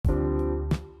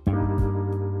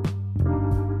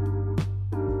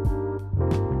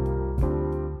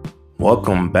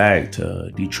Welcome back to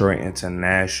Detroit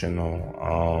International.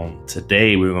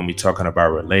 Today we're going to be talking about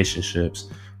relationships.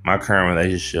 My current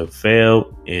relationship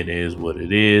failed. It is what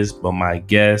it is. But my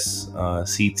guest,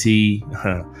 CT,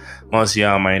 most of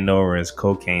y'all might know her as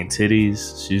Cocaine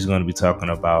Titties. She's going to be talking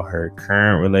about her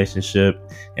current relationship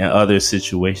and other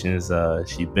situations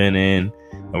she's been in.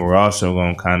 And we're also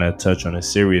going to kind of touch on a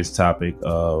serious topic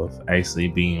of actually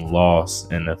being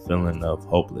lost and the feeling of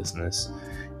hopelessness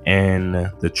and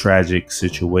the tragic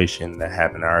situation that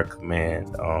happened to our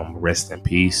command. Rest in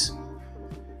peace.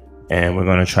 And we're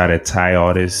going to try to tie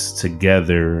all this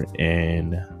together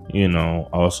and,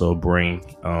 also bring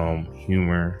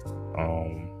humor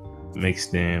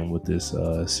mixed in with this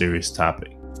serious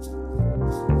topic.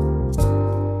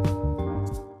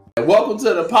 Welcome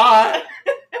to the pod.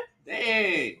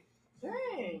 Dang,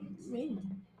 me.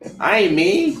 I ain't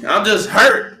mean. I'm just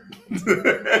hurt. You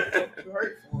hurt for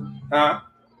it. Huh?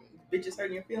 Bitches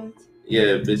hurting your feelings?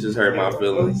 Yeah, bitches hurt my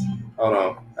feelings. Hold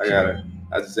on, I got it.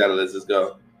 I just gotta let this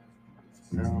go.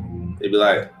 They be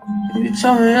like,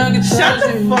 shut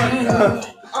the fuck up.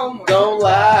 Oh my don't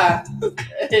lie.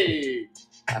 Hey.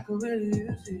 God. All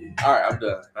right, I'm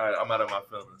done. All right, I'm out of my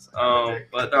feelings.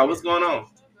 But no, what's going on?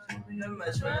 Not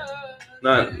much, man.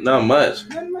 Not much.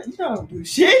 You don't do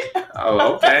shit.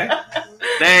 Oh, okay.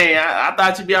 Dang, I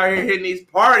thought you'd be out here hitting these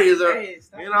parties or, Hey,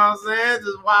 you know what I'm saying?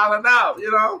 Just wilding out,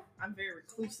 I'm very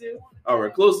reclusive. Oh,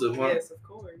 reclusive, huh? Yes, of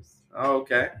course. Oh,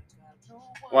 okay.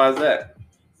 Why is that?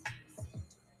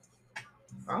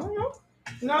 I don't know.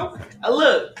 No.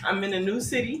 Look, I'm in a new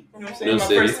city. You know what I'm saying? New My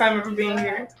city. first time ever being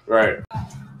here. Right.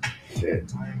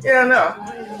 Shit. Yeah, no.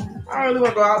 I don't really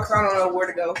want to go out because I don't know where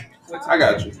to go. I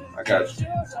got you.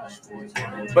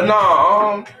 But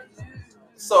no,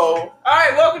 so all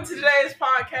right, welcome to today's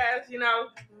podcast.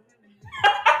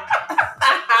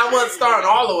 I wasn't starting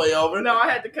all the way over. No, I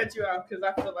had to cut you off because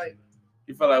I feel like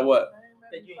You felt like what?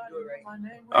 that you ain't do it right.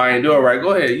 I ain't do it right.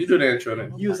 Go ahead. You do the intro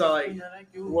then. You was all like,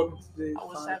 welcome to today's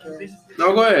podcast.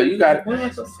 No, go ahead. You got it. What am I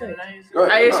supposed to say? Go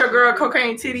ahead. Hey, it's your girl,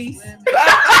 Cocaine Titties.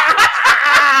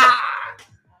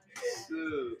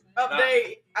 Dude.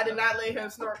 Update, I did not let him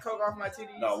snort coke off my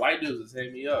titties. No, white dudes was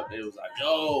hitting me up. They was like,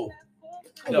 yo.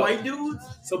 White dudes?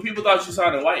 So people thought you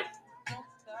sounded white.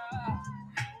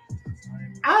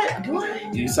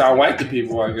 You sound white to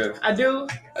people, I guess. I do.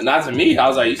 Not to me. I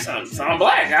was like, you sound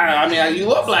black. I mean, you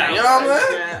look black. You know what I'm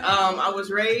saying? I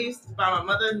was raised by my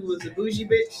mother, who was a bougie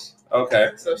bitch. Okay.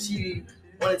 So she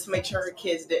wanted to make sure her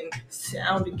kids didn't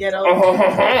sound ghetto.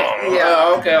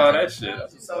 Yeah. Okay. All that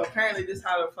shit. So apparently, this is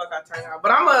how the fuck I turned out. But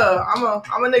I'm a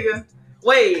nigga.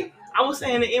 Wait, I was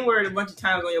saying the N-word a bunch of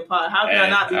times on your pod. How can I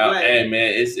not be black? Hey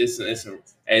man, it's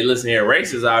hey, listen here,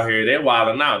 racists out here, they're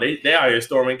wilding out. They out here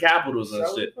storming capitals and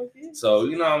shit. So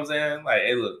you know what I'm saying? Like,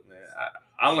 hey, look, man,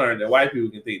 I learned that white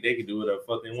people can think they can do whatever the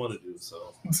fuck they want to do.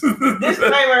 So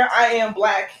disclaimer: I am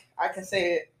black. I can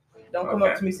say it. Don't come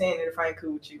Okay. up to me saying it if I ain't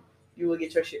cool with you. You will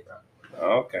get your shit wrong.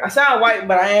 Okay. I sound white,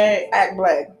 but I act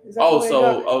black. Is that the way it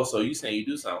goes? So you saying you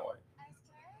do sound white?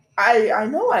 I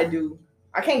know I do.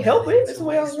 I can't help it. That's the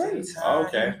way I was raised.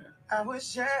 Okay.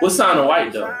 What sounding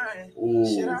white though?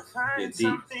 Ooh, get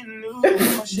deep.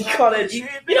 You call that deep?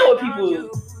 You know what people?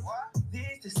 I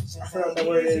don't know what the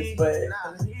word is, but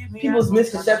people's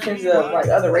misconceptions of like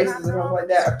other races and stuff like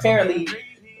that. Apparently,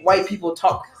 white people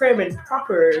talk prim and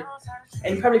proper,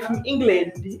 and probably from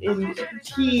England, and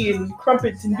tea and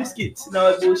crumpets and biscuits and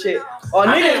all that bullshit. Or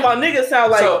niggas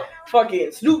sound like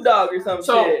fucking Snoop Dogg or some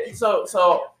shit.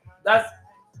 So that's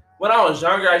when I was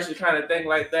younger. I used to kind of think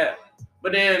like that,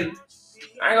 but then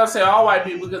I ain't gonna say all white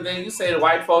people because then you say the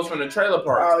white folks from the trailer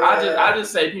parks. Oh, yeah. I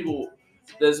just say people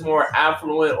that's more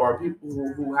affluent or people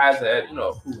who has have an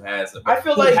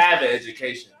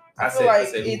education. I feel like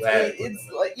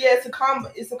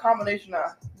it's a combination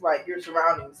of like your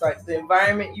surroundings, like the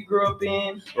environment you grew up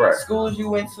in, right. Schools you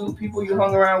went to, people you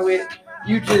hung around with.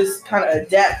 You just kind of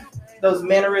adapt those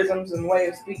mannerisms and way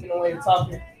of speaking, and way of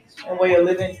talking, and way of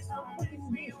living.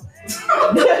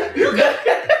 you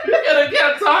gotta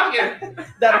keep talking.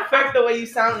 That affect the way you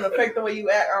sound and affect the way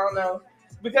you act. I don't know,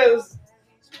 because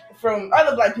from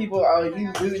other black people, oh,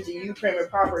 you bougie, you prim and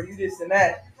proper, you this and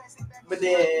that. But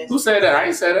then who said that? I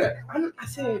ain't said that. I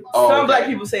said some black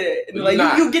people say that. Like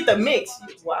you get the mix.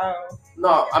 Wow.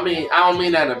 No, I mean I don't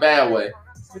mean that in a bad way.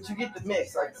 But you get the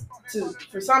mix. Like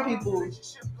for some people,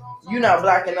 you're not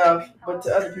black enough, but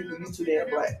to other people, you too damn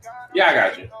black. Yeah, I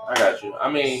got you. I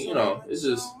mean, it's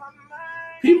just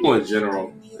people in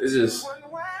general. It's just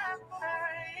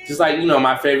like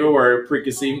my favorite word,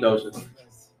 preconceived notions.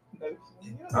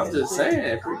 I'm just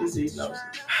saying, preconceived notions.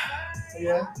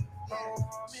 Yeah.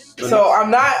 So I'm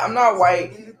not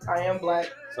white. I am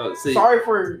black. So see, sorry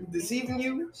for deceiving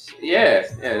you. Yeah,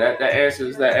 that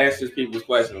answers people's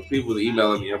questions. People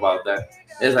emailing me about that.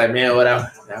 It's like, man, what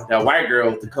that white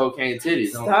girl with the cocaine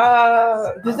titties.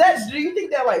 Stop. Do you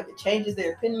think that like changes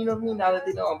their opinion of me now that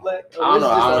they know I'm black? Or I don't know.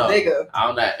 I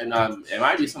don't know. And it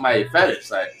might be somebody fetish,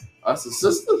 like us a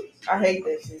sister. I hate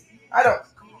that shit. I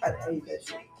hate that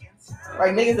shit.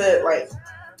 Like niggas that like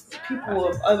people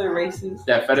of other races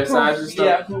that fetishize and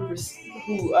stuff. Yeah,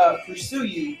 who pursue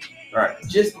you right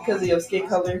just because of your skin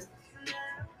color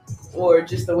or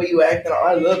just the way you act.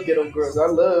 I love ghetto girls. I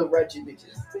love ratchet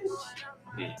bitches.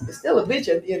 Bitch. It's still a bitch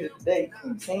at the end of the day.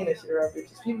 Keep saying that shit around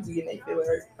bitches. People be getting their feelings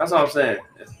hurt. That's what I'm saying.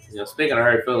 Speaking of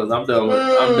hurt feelings, I'm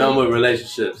done with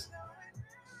relationships.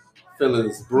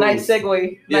 Feelings bruised. Nice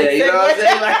segue. Yeah, you know what I'm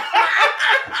saying? Like,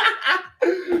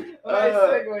 nice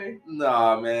segue.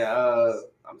 Nah, man.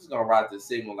 I'm just gonna ride this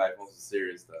single life on some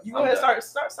serious stuff. You go ahead, start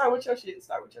with your shit.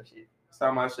 Start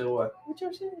my shit what? With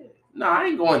your shit. No, I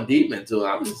ain't going deep into it.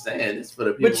 I'm just saying it's for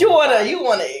the people. But you wanna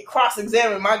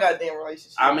cross-examine my goddamn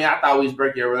relationship. I mean, I thought we was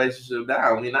break your relationship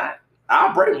down. I mean,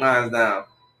 I'll break mine down.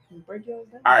 You break yours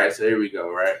down? Alright, so here we go,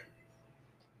 right?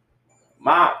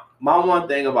 My one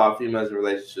thing about females in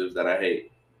relationships that I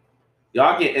hate,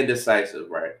 y'all get indecisive,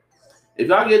 right? If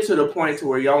y'all get to the point to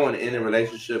where y'all want to end a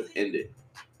relationship, end it.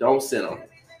 Don't sit on it.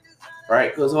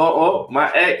 Right? Because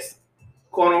my ex,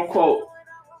 quote unquote,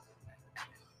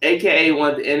 AKA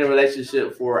wanted to end a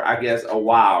relationship for, I guess, a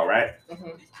while, right?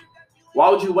 Mm-hmm. Why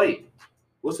would you wait?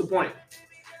 What's the point?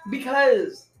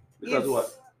 Because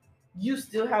what? You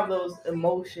still have those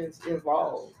emotions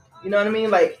involved. You know what I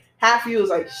mean? Like, half you is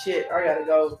like, shit, I gotta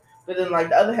go. But then, like,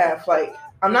 the other half, like,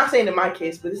 I'm not saying in my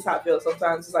case, but this is how I feel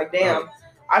sometimes. It's like, damn,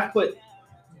 I've put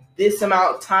this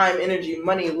amount of time, energy,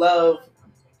 money, love,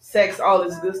 sex, all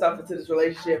this good stuff into this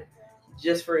relationship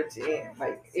just for it to end.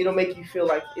 Like, it'll make you feel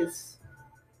like it's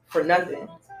for nothing,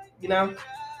 you know?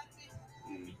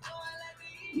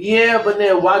 Yeah, but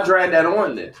then why drag that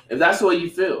on then? If that's the way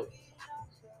you feel.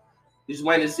 You just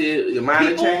waiting to see your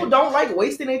mind change? People don't like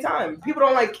wasting their time. People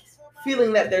don't like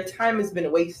feeling that their time has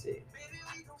been wasted.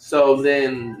 So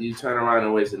then you turn around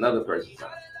and waste another person's time.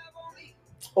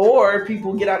 Or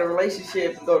people get out of a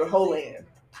relationship and go to Whole Land.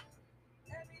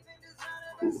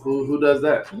 Who does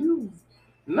that? You.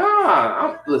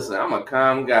 Nah, I'm a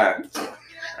calm guy.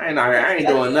 I ain't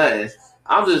doing nothing.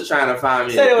 I'm just trying to find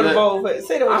me I'm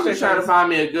just trying to find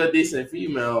me a good, decent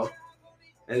female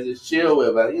and just chill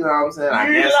with. But you know what I'm saying?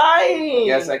 I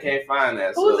guess I can't find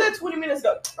that. Who was that 20 minutes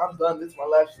ago? I'm done. This is my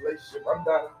last relationship. I'm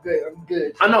done. I'm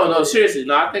good. I know. No, seriously.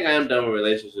 No, I think I am done with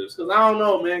relationships. Because I don't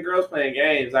know, man. Girls playing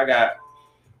games. I got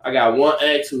one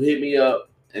ex who hit me up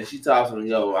and she talks to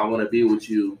me, yo, I want to be with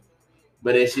you.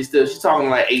 But then she's talking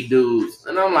to like 8 dudes.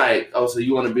 And I'm like, oh, so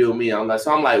you want to be with me? I'm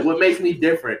like, what makes me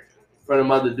different from them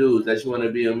other dudes that you want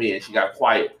to be with me? And she got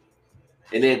quiet.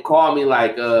 And then called me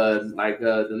like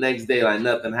the next day, like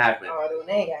nothing happened. Oh,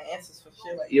 they ain't got answers for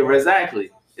shit like that. Yeah,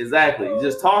 exactly. You're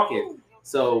just talking.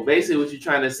 So basically what you're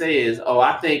trying to say is, oh,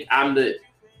 I think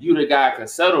you the guy I can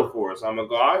settle for, so I'm gonna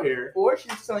go out here. Or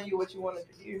she's telling you what you wanted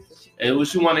to hear. And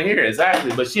what you want to hear,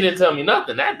 exactly. But she didn't tell me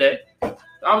nothing that day.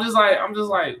 I'm just like,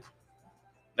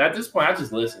 at this point, I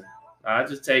just listen. I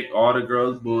just take all the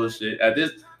girls' bullshit. At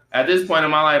this point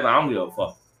in my life, I don't give a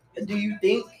fuck. Do you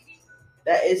think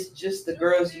that it's just the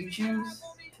girls you choose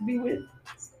to be with?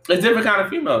 It's different kind of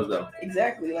females, though.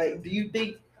 Exactly. Like, do you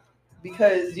think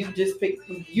because you've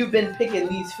been picking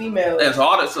these females? Yeah, so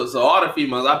all the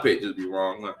females I pick just be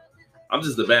wrong. Huh? I'm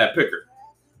just a bad picker.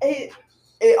 It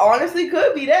honestly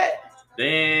could be that.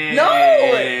 Damn.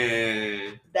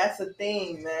 No. That's a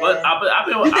thing, man. But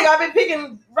I've been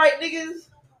picking right niggas?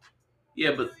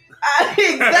 Yeah, but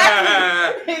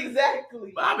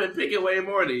exactly. But I've been picking way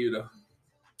more than you, though.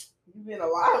 You've been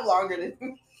alive longer than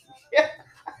me.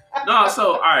 No,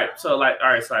 so my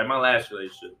last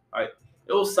relationship,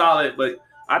 it was solid, but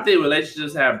I think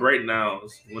relationships have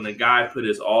breakdowns when the guy put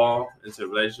his all into a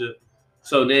relationship.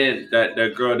 So then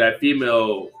that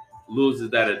female loses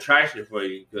that attraction for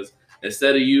you because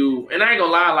instead of you, and I ain't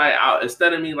gonna lie,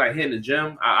 instead of me like hitting the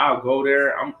gym, I'll go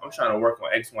there. I'm trying to work on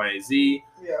X, Y, and Z.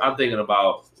 Yeah. I'm thinking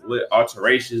about what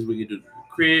alterations we can do to the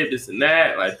crib, this and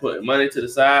that, like putting money to the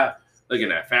side,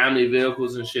 looking at family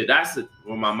vehicles and shit. That's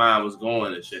where my mind was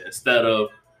going and shit. Instead of,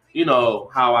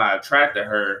 how I attracted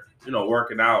her,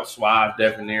 working out, suave,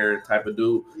 debonair type of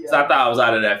dude. Yeah. So I thought I was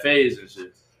out of that phase and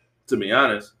shit, to be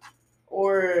honest.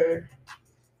 Or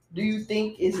do you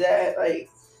think is that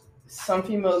like some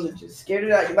females are just scared of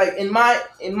that? Like in my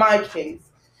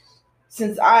case,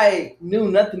 since I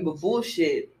knew nothing but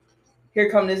bullshit,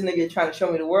 here come this nigga trying to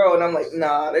show me the world, and I'm like,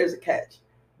 nah, there's a catch.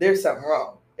 There's something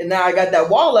wrong. And now I got that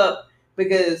wall up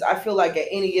because I feel like at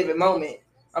any given moment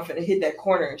I'm finna hit that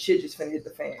corner and shit just finna hit the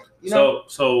fan. You know?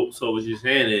 So what you're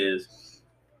saying is,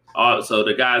 so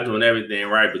the guy's doing everything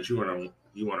right, but you wanna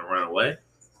run away?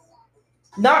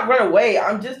 Not run away.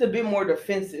 I'm just a bit more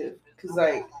defensive because,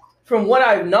 like, from what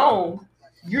I've known,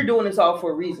 you're doing this all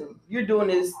for a reason. You're doing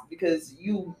this because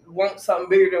you want something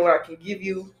bigger than what I can give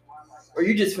you, or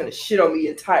you just finna shit on me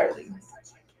entirely.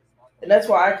 And that's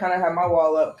why I kind of have my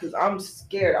wall up because I'm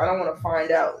scared. I don't want to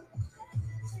find out.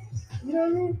 You know what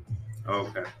I mean?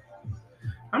 Okay.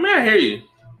 I mean, I hear you.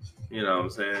 You know what I'm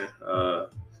saying?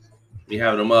 You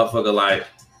having a motherfucker like,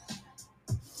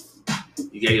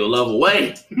 you gave your love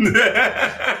away.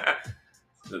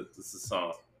 It's a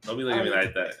song. Don't be looking at me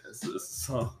like that. It's a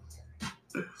song.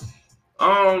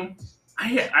 I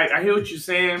hear what you're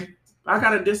saying. I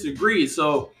gotta disagree.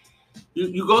 So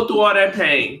you go through all that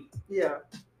pain. Yeah.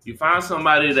 You find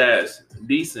somebody that's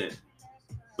decent,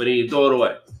 but then you throw it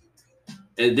away.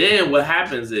 And then what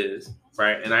happens is,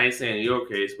 right, and I ain't saying in your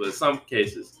case, but in some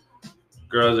cases,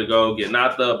 girls that go get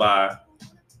knocked up by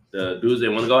the dudes they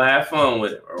want to go have fun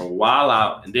with or wild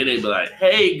out, and then they be like,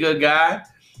 hey, good guy.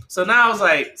 So now I was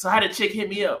like, so how did chick hit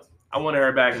me up? I wanted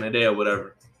her back in the day or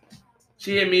whatever.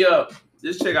 She hit me up.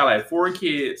 This chick got like 4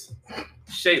 kids,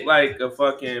 shaped like a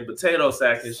fucking potato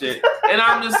sack and shit. And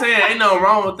I'm just saying, ain't nothing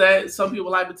wrong with that. Some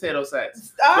people like potato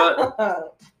sacks.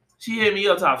 But she hit me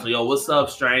up, talking, yo, what's up,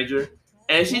 stranger?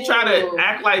 And she tried to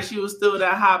act like she was still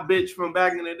that hot bitch from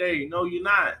back in the day. No, you're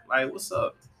not. Like, what's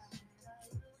up?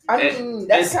 I mean,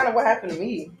 that's kind of what happened to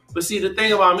me. But see, the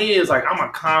thing about me is, like, I'm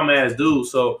a calm ass dude.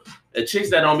 So the chicks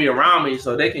that don't be around me,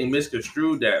 so they can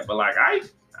misconstrue that. But like,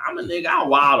 I'm a nigga. I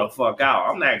wild the fuck out.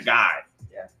 I'm that guy.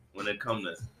 Yeah. When it comes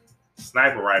to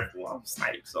sniper rifle, I'm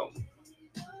snipe something.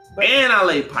 And I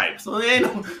lay pipes. So there ain't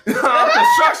no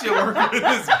construction worker in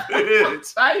this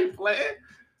bitch. I ain't playing.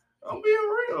 I'm being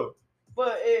real.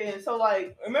 But so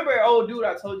like, remember an old dude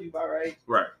I told you about, right?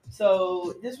 Right.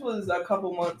 So this was a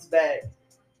couple months back,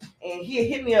 and he had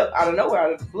hit me up out of nowhere,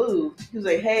 out of the blue. He was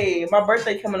like, "Hey, my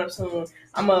birthday coming up soon.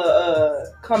 I'm gonna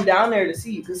come down there to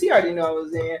see you," because he already knew I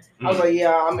was in. I was like,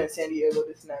 "Yeah, I'm in San Diego.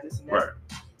 This and that, this and that." Right.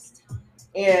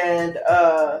 And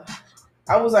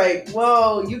I was like,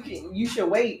 "Well, you should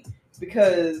wait,"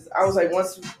 because I was like,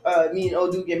 once me and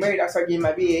old dude get married, I start getting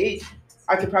my BAH.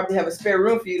 I could probably have a spare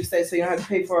room for you to stay so you don't have to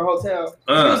pay for a hotel.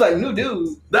 He was like, new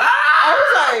dude. I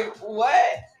was like,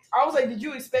 what? I was like, did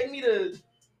you expect me to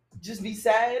just be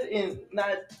sad and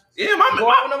not go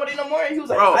out with nobody no more? And he was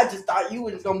like, I just thought you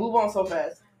was going to move on so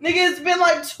fast. Nigga, it's been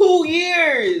like 2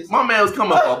 years. My man was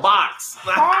coming up a box.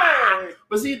 Hard.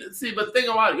 But but think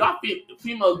about it. Y'all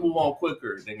females move on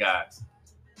quicker than guys.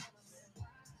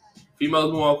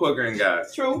 Females move on quicker than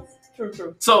guys. True.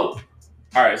 So,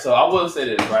 all right. So I will say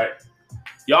this, right?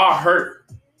 Y'all hurt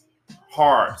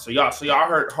hard. So y'all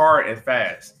hurt hard and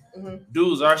fast. Mm-hmm.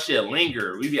 Dudes, our shit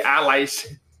linger. We be out like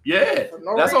shit. Yeah.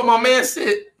 That's what my man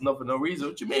said. No, for no reason.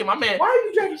 What you mean, my man? Why are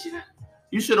you dragging shit out?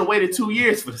 You should have waited 2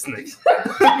 years for this nigga.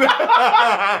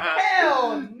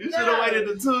 Hell You should have waited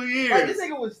the 2 years. Like, this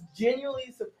nigga was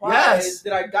genuinely surprised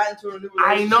that I got into a new relationship.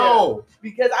 I know.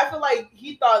 Because I feel like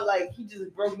he thought like he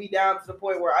just broke me down to the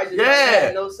point where I just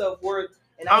had no self-worth.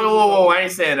 And whoa, I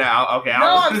ain't saying that. Okay.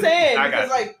 No, I'm saying because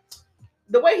like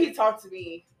the way he talked to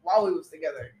me while we was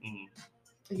together,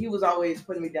 he was always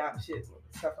putting me down and shit,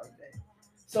 stuff like that.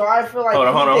 So I feel like hold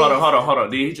on.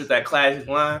 Did he hit you that classic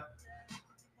line?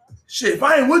 Shit, if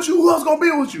I ain't with you, who else gonna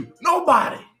be with you?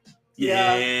 Nobody.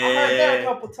 Yeah. I heard that a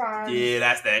couple times. Yeah,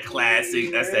 that's that classic.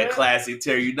 Yeah. That's that classic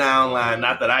tear you down line.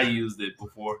 Not that I used it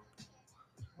before.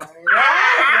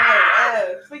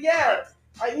 Right. But yeah,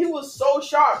 like, he was so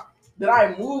shocked that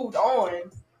I moved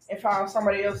on and found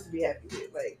somebody else to be happy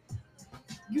with. Like,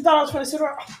 you thought I was going to sit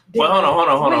around? Well, hold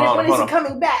on. When is he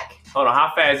coming back? Hold on.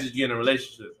 How fast did you get in a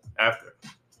relationship after?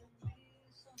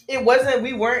 It wasn't.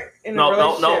 We weren't in a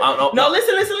relationship. No.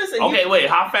 Listen. Okay, wait.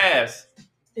 How fast?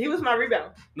 He was my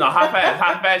rebound. No, how fast?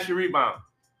 How fast you rebound?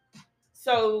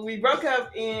 So we broke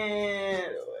up in,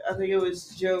 I think it was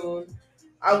June.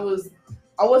 I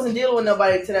wasn't dealing with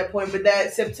nobody to that point, but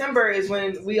that September is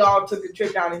when we all took a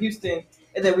trip down to Houston,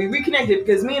 and then we reconnected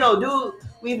because me and old dude,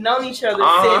 we've known each other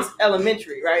since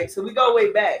elementary, right? So we go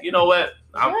way back. You know what?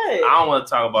 I don't want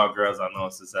to talk about girls I know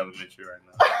since elementary right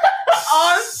now.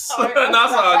 I'm sorry. No,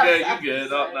 it's all good. You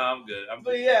good? No, I'm good.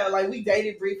 But yeah, like we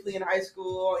dated briefly in high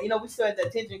school. You know, we still had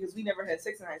that tension because we never had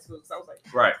sex in high school. So I was like,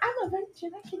 right. I'm a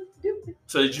virgin. I can do it.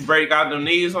 So did you break out them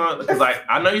knees on? Because like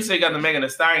I know you say you got the Megan Thee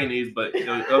Stallion knees, but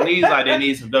your knees like they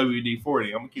need some WD-40.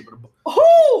 I'm gonna keep it.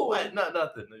 What?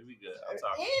 Nothing. We good. I'm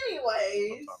talking.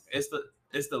 Anyways,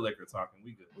 it's the liquor talking.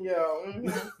 We good. Yeah.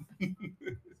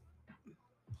 Mm-hmm.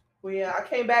 Well, yeah, I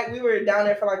came back. We were down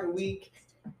there for like a week,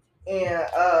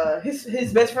 and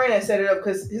his best friend had set it up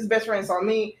because his best friend saw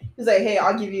me. He's like, "Hey,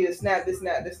 I'll give you a snap, this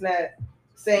snap, this snap."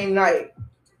 Same night,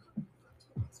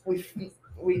 we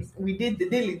did the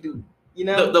dilly do. You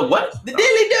know the what? The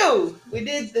dilly do. We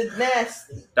did the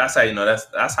nasty. That's how you know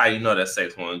that's how you know that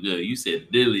sex wasn't good. You said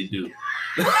dilly do.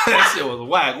 That shit was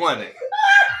whack, wasn't it?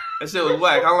 That shit was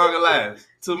whack. How long it last?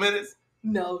 2 minutes?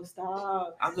 No,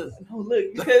 stop. I'm just no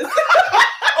look because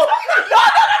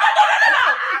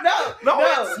no,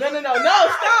 stop.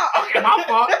 Okay, my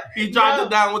fault. He dropped it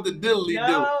down with the diddly do.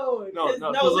 No, it's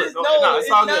all good. No, it's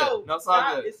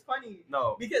all good. It's funny.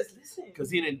 No, because listen.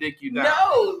 Because he didn't dick you down.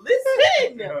 No,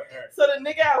 listen. So the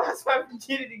nigga I lost my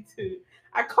virginity to,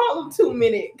 I call him 2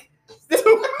 Minute. I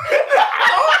told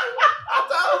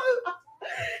you.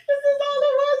 This is all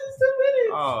it was. It's 2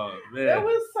 minutes. Oh man, that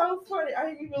was so funny. I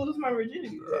didn't even lose my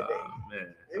virginity that day.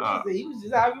 Man, he was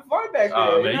just having fun back there.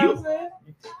 Oh man, you know what I'm saying?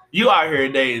 You out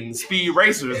here dating speed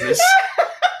racers and shit.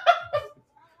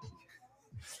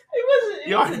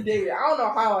 It wasn't dating. I don't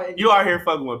know how I. You out here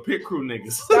fucking with pit crew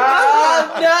niggas. No.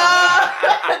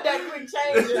 That quick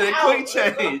change. That quick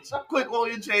change. Quick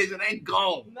oil change and ain't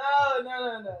gone. No.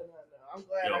 I'm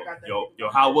glad I got that. Yo,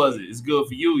 how was it? It's good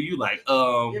for you. You like,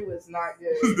 It was not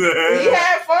good. He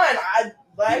had fun.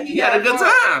 He had a good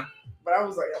time. But I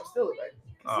was like, I'm still like,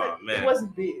 oh man, it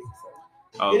wasn't big,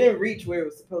 so it didn't reach where it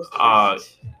was supposed to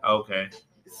reach. Okay.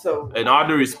 So, in all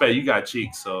due respect, you got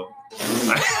cheeks, so.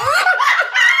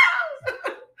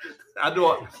 I do.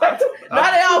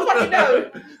 Now they all fucking know.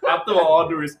 I throw all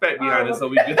due respect behind it, so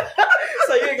we just.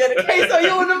 So you get a case on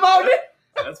you in the moment.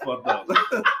 That's fucked up.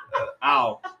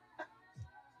 Ow.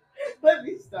 Let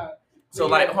me stop. So,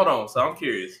 hold on. So, I'm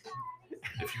curious.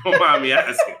 If you don't mind me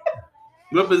asking,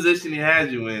 what position he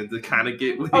had you in to kind of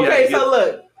get... Okay, so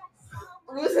look.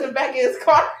 We was in the back of his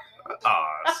car. Oh,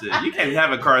 shit. You can't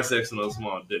have a car sex in a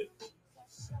small dick.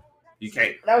 You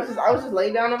can't. I was just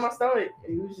laid down on my stomach.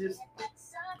 And he was just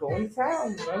going to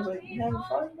town. And I was like, you having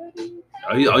fun, buddy?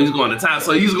 Oh, he's going to town.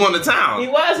 So, he's going to town. He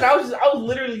was, and I was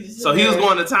literally just... So, he was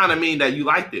going to town to mean that you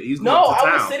liked it. He's going to town.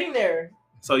 No, I was sitting there.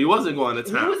 So you wasn't going to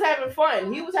town. He was having fun,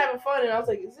 and I was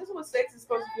like, "Is this what sex is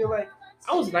supposed to feel like?"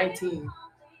 I was 19,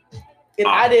 and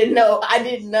I didn't know what it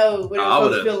was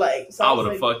supposed to feel like. So I would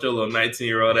have fucked your little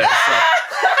 19-year-old ass up.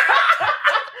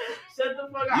 Shut the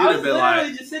fuck up! I was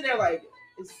literally just sitting there like,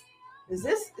 "Is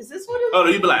this what it is?" Oh,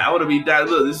 you'd be like, "I would have been that."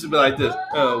 Look, this should be like this.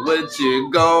 What you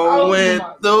going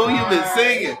through? You been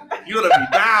singing. You would have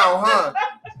been down, huh?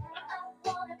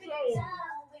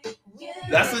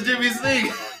 That's what you be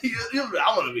singing.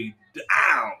 I want to be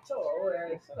down.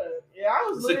 Yeah, I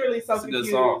was literally so confused.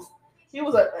 Good song. He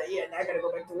was like, "Yeah, now I gotta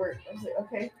go back to work." I was like,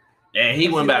 "Okay." And he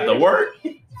went back to work.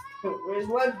 Where's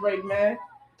lunch break, man?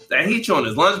 And he chewing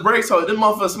his lunch break. So them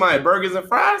motherfuckers smile burgers and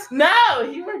fries.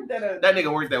 No, he worked at that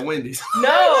nigga worked at Wendy's.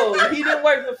 No, he didn't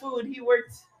work the food. He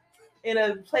worked in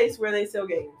a place where they sell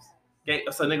games.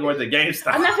 So nigga worked at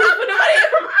GameStop. I'm not gonna put nobody in.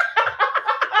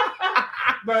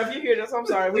 Bro, if you hear this, I'm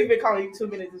sorry. We've been calling you 2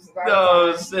 minutes this entire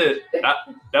time. Shit.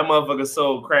 That motherfucker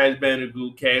sold Crash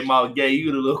Bandicoot, came out, gave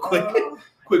you the little quick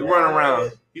run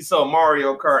around. He sold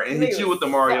Mario Kart and hit you with the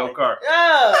Mario Kart.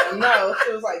 Oh, no.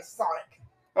 It was like Sonic.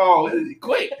 Oh,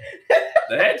 quick.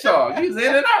 The hedgehog. He's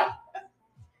in and out.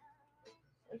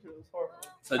 That shit was horrible.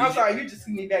 So I'm sorry. You just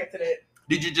sent me back to that.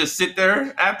 Did you just sit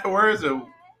there afterwards? Or?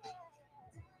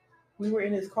 We were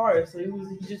in his car, so he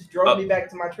just drove me back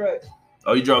to my truck.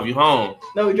 Oh, he drove you home?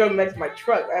 No, he drove me back to my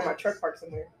truck. I had my truck parked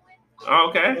somewhere. Oh,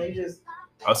 okay. And he just.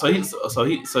 Oh, so he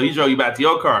drove you back to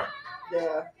your car.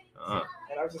 Yeah.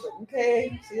 And I was just like,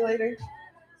 okay, see you later.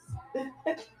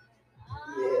 Yeah.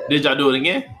 Did y'all do it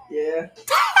again? Yeah.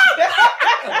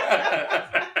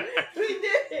 We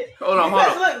did. Hold on.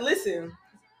 Look, listen.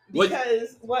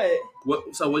 Because what?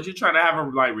 So was you trying to have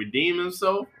him like redeem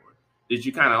himself? Did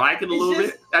you kind of like it a little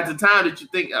bit at the time? Did you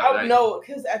think? No,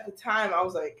 because at the time I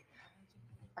was like,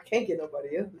 I can't get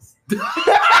nobody else.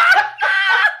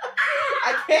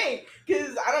 I can't,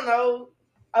 because I don't know.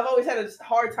 I've always had a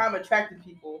hard time attracting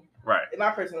people, right? In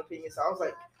my personal opinion. So I was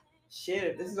like, shit,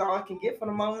 if this is all I can get for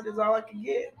the moment, this is all I can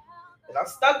get. And I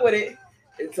stuck with it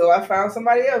until I found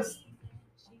somebody else.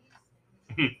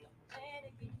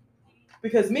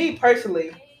 Because me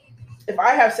personally, if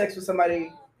I have sex with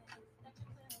somebody,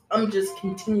 I'm just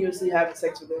continuously having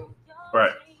sex with them.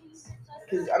 Right.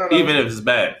 Because I don't know. Even if it's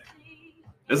bad.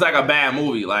 It's like a bad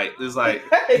movie. Like it's like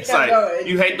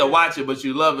you hate to watch it, but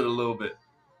you love it a little bit.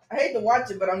 I hate to watch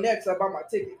it, but I'm there because I bought my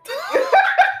ticket.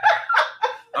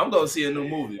 I'm gonna see a new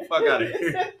movie. Fuck out of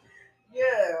here.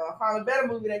 Yeah, I found a better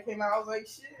movie that came out. I was like,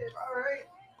 shit, all right.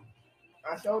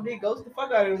 I sure did ghost the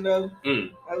fuck out of him though.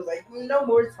 I was like, no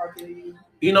more talking to you.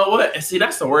 You know what? And see,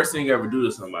 that's the worst thing you ever do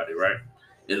to somebody, right?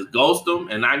 Is ghost them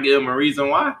and not give them a reason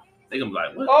why. They gonna be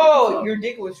like, what? Oh, your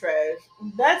dick was trash.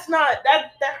 That's not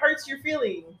that hurts your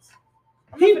feelings.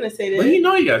 I'm not gonna say that. But he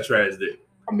know he got trash dick.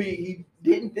 I mean, he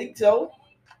didn't think so.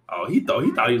 Oh, he thought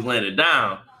he was laying it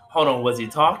down. Hold on, was he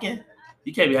talking?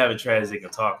 You can't be having trash dick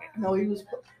and talking. No, he was.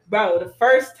 Bro, the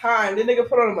first time the nigga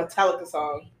put on a Metallica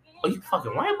song. Oh, you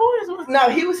fucking white boys? No,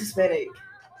 he was Hispanic.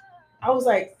 I was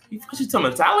like, you to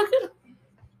Metallica?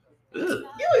 Ugh.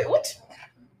 You what?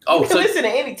 Oh, you can listen to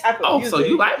any type of music. Oh, so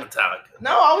you like Metallica?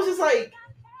 No, I was just like,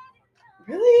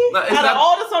 really? No, out of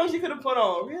all the songs you could have put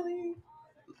on, really?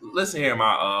 Listen here,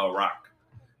 my rock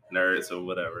nerds or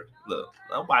whatever. Look,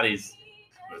 nobody's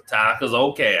Metallica's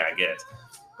okay, I guess.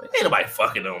 But ain't nobody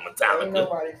fucking on Metallica. Ain't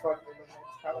nobody fucking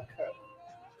on Metallica.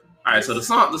 All right, so the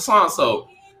song. So, all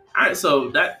right, so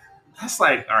that's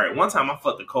like, all right. One time I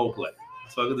fucked a Coldplay.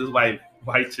 So this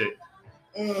white chick.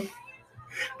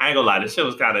 I ain't gonna lie, this shit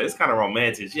was it's kind of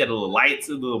romantic. She had little lights,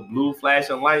 little blue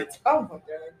flashing lights. Oh my god.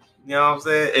 You know what I'm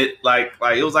saying? It like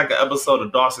it was like an episode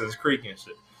of Dawson's Creek and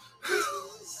shit.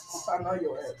 I know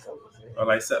your ass. Or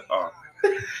like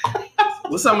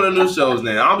what's some of the new shows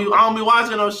now? I don't be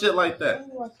watching no shit like that. I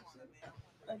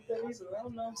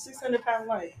don't know. 600-pound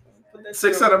life.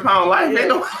 600-pound life? Ain't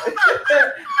no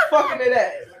fucking it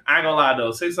at. I ain't gonna lie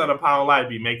though, 600-pound life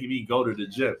be making me go to the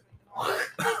gym.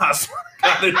 I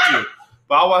swear to God.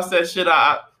 But I watched that shit.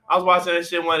 I was watching that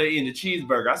shit when they eating the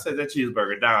cheeseburger. I said that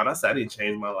cheeseburger down. I said I need to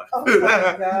change my life. Oh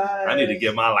my God. I need to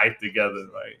get my life together.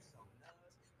 Like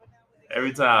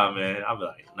every time, man, I'll be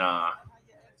like, nah.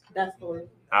 That's the word.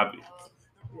 I'll be.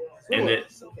 Yeah. And then,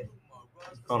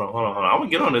 hold on. I'm gonna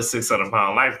get on this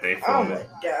 600-pound life thing. Oh my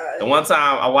God. And one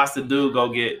time I watched the dude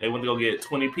they went to go get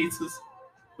 20 pizzas,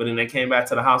 but then they came back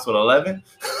to the house with 11.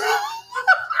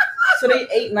 So they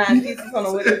ate 9 pieces on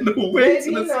the way.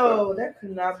 Baby, no, that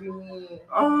could not be me.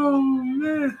 Oh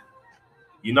man.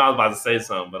 You know I was about to say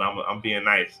something, but I'm being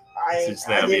nice. I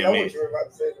didn't know what you were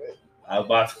about to say, but I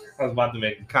was about to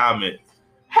make a comment.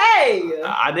 Hey!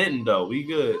 I didn't though. We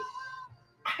good.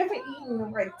 I haven't eaten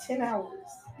in like 10 hours.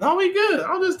 No, we good.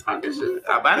 I'm just talking shit.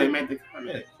 I didn't make the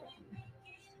comment.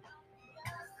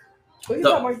 Well, you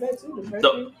talking like that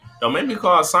too. Don't make me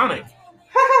call Sonic.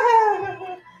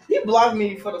 He blocked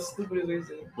me for the stupidest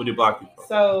reason. What did he block you for?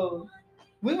 So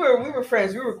we were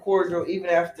friends. We were cordial even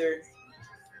after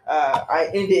I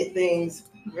ended things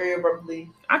very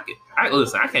abruptly.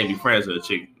 Listen. I can't be friends with a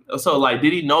chick. So like,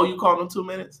 did he know you called him 2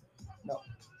 minutes? No.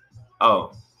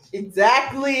 Oh.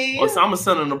 Exactly. Well, so I'm gonna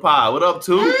send him the pod. What up,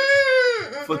 2?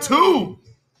 For 2.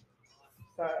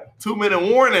 Stop. 2-minute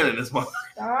warning in this month.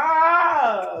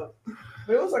 Stop.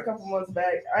 But it was a couple months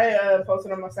back. I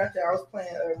posted on my Snapchat. I was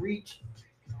playing Reach.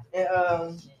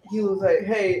 And he was like,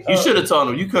 hey. You should have told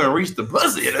him you couldn't reach the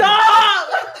pussy. Stop!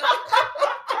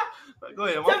 Go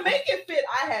ahead. To make it fit,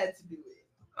 I had to do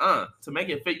it. To make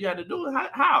it fit, you had to do it?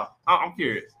 How? I'm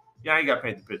curious. Yeah, I ain't got to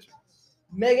paint the picture.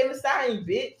 Megan Thee Stallion,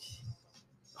 bitch.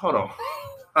 Hold on.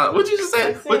 What you just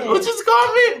said? What you just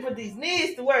called me? Put these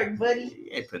knees to work, buddy.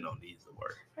 You ain't putting no knees to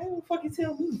work. How you fucking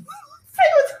tell me? How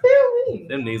you tell me?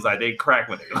 Them knees like they crack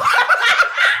when they go.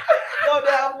 Go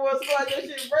down for a squat, that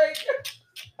shit break.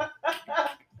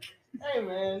 Hey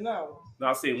man, no.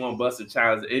 I seen one busted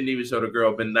challenge. It didn't even show the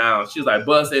girl been down. She was like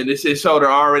busted, and this shit showed her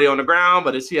already on the ground,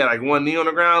 but she had like one knee on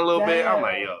the ground a little bit. I'm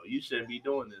like, yo, you shouldn't be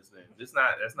doing this thing. That's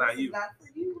not you. It's not for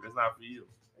you. It's not for you.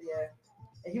 Yeah.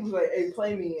 And he was like, hey,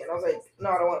 play me. And I was like,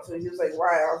 no, I don't want to. He was like, why?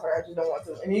 I was like, I just don't want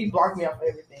to. And he blocked me off of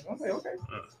everything. I was like, okay.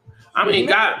 I mean,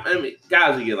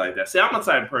 guys will get like that. See, I'm the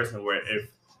type of person where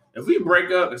if we break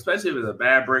up, especially if it's a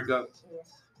bad breakup,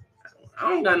 I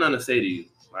don't got nothing to say to you.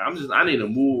 Like, I need to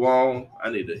move on. I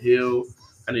need to heal.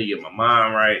 I need to get my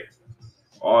mind right.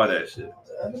 All that shit.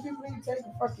 Other people need to take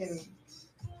a fucking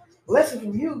lesson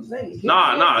from you.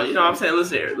 Nah. You know what I'm saying?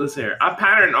 Listen here. I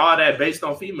pattern all that based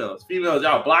on females. Females,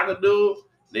 y'all block a dude,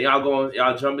 then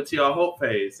y'all jump into your hope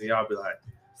phase, and y'all be like,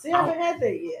 see, I haven't had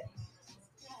that yet.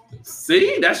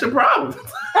 See, that's your problem.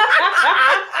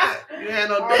 You had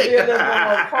no dick. I'll be a little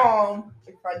more calm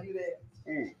if I do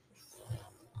that.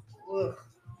 Ugh.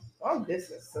 I'm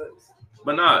dissing sucks.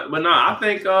 But I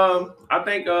think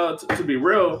to be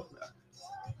real,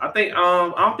 I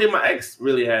don't think my ex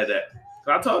really had that.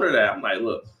 Cause I told her that. I'm like,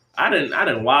 look, I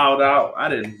didn't wild out. I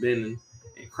didn't been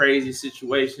in crazy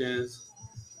situations.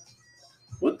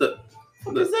 What the?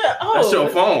 What is that? Oh, that's your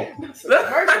phone. Commercials. That's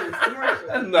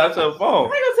not your phone.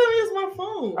 How you gonna tell me it's my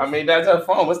phone? I mean, that's her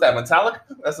phone. What's that, Metallica?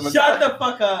 That's a Metallica. Shut the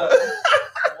fuck up.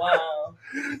 Wow.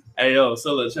 Hey yo,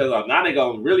 so let's check out. Now they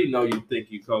gonna really know you think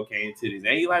you cocaine titties.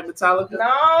 Ain't you like Metallica? No,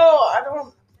 I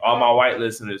don't. All my white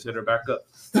listeners, hit her back up.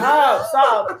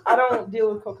 Stop. I don't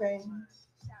deal with cocaine.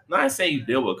 No, I ain't saying you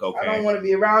deal with I cocaine. don't want to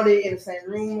be around it in the same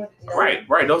room. No.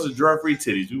 Right. Those are drug-free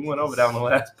titties. We went over that on the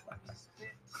last.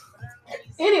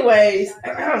 Anyways,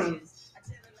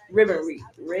 ribbon week,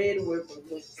 red ribbon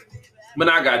week. But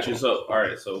I got you. So all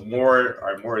right. So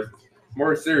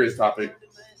more serious topic.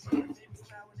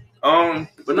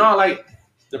 But no, like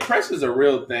depression is a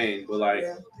real thing, but like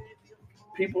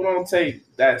people don't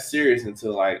take that serious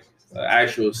until like an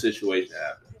actual situation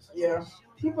happens. Yeah.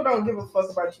 People don't give a fuck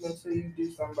about you until you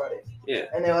do something about it. Yeah.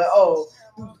 And they're like, oh,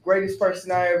 you're the greatest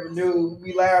person I ever knew.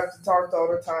 We laughed and talked all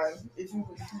the time. If you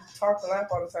talk and laugh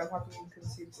all the time, how can you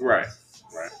conceive? Right.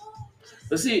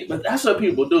 But that's what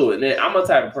people do. And then I'm a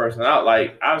type of person.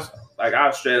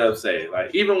 I'll straight up say,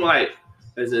 like, even when, like,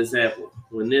 as an example,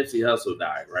 when Nipsey Hussle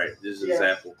died, right? This is an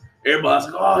example. Everybody's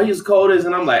like, oh, he's cold as,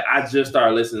 and I'm like, I just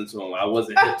started listening to him. I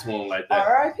wasn't hip to him like that.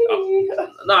 R.I.P.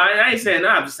 No, I ain't saying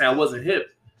that. I'm just saying I wasn't hip.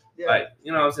 Yeah. Like,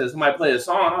 you know what I'm saying? Somebody played a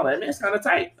song, I'm like, man, it's kind of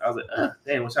tight. I was like,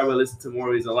 damn, wish I would listen to more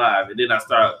of he's alive. And then I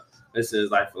start listening to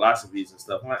his like philosophies and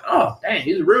stuff. I'm like, oh, dang,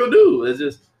 he's a real dude. It's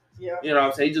just, you know what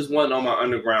I'm saying? He just wasn't on my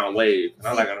underground wave. And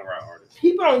I like underground artists.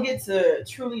 People don't get to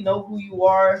truly know who you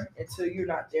are until you're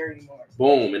not there anymore.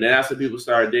 Boom. And then that's when people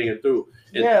start digging through.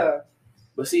 And,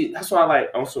 but see, that's why I like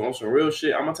on some real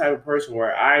shit. I'm a type of person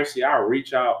where I'll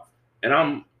reach out and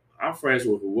I'm friends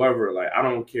with whoever. Like, I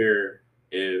don't care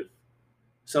if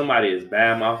somebody is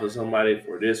bad mouth or somebody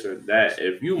for this or that.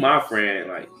 If you my friend,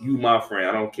 like you my friend,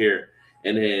 I don't care.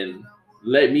 And then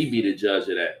let me be the judge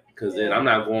of that. Because then I'm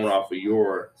not going off of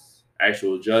your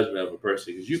actual judgment of a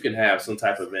person. Because you can have some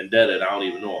type of vendetta that I don't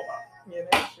even know about. Yeah,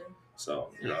 that's true.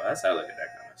 So, that's how I look at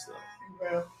that kind of stuff.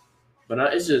 Yeah.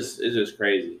 But it's just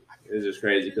crazy. It's just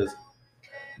crazy because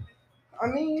I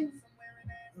mean,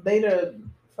 they the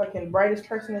fucking brightest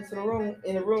person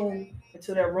in the room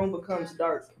until that room becomes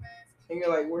dark. And you're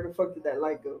like, where the fuck did that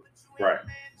light go? Right.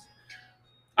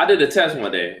 I did a test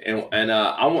one day, and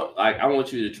I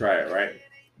want you to try it, right?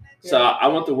 Yeah. So I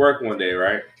went to work one day,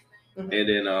 right? Mm-hmm. And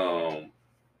then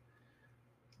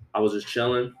I was just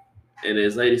chilling, and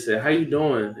this lady said, "How you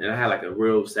doing?" And I had like a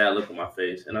real sad look on my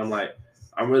face, and I'm like,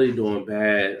 "I'm really doing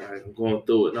bad. I'm going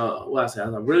through it." No, what I said,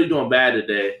 I'm really doing bad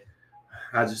today.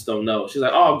 I just don't know. She's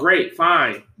like, "Oh, great,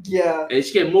 fine." Yeah. And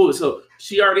she kept moving, so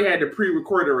she already had the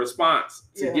pre-recorded response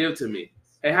to give to me.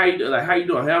 Hey, how you doing? Like, how you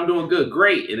doing? Hey, I'm doing good,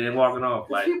 great, and then walking off.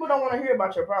 Like, people don't want to hear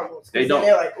about your problems. They don't.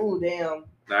 They're like, "Ooh, damn."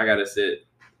 Now I gotta sit.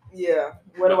 Yeah.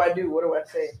 What do I do? What do I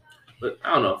say? But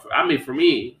I don't know. I mean, for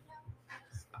me,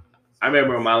 I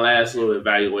remember my last little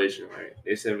evaluation. Right?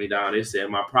 They sent me down. They said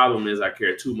my problem is I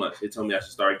care too much. They told me I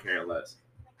should start caring less.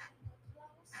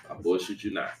 I bullshit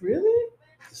you not. Really?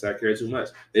 I care too much.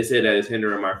 They said that it's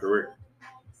hindering my career.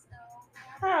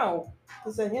 How?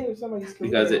 Does that hinder somebody's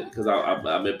career? Because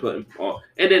I've been putting on,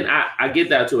 and then I get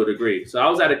that to a degree. So I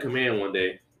was at a command one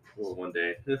day,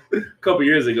 a couple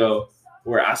years ago,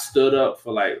 where I stood up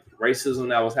for like racism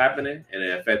that was happening, and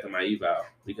it affected my eval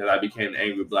because I became the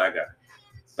angry black guy.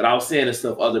 But I was saying the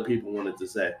stuff other people wanted to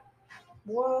say.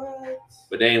 What?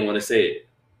 But they didn't want to say it.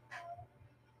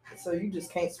 So you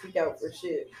just can't speak out for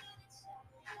shit.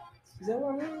 Is that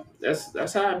what I mean?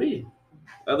 That's how I be.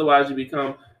 Otherwise, you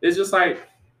become. It's just like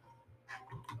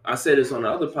I said this on the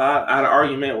other pod. I had an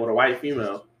argument with a white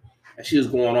female, and she was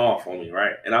going off on me,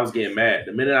 right? And I was getting mad.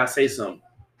 The minute I say something,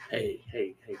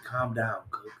 hey, calm down,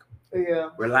 cook. Yeah.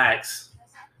 Relax.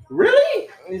 Really?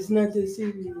 It's not that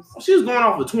serious. She was going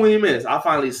off for 20 minutes. I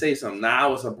finally say something.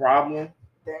 Now it's a problem.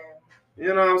 Damn.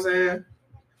 You know what I'm saying?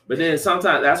 But then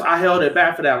sometimes I held it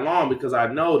back for that long because I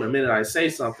know the minute I say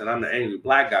something, I'm the angry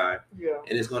black guy. Yeah.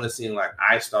 And it's going to seem like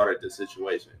I started the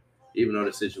situation, even though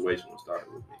the situation was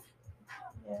started with me.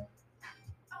 Yeah.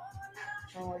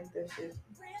 I don't like that shit.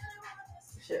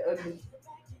 Shit ugly.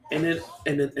 And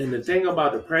the thing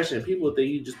about depression, people think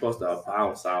you're just supposed to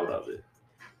bounce out of it.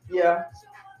 Yeah.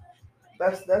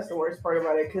 That's the worst part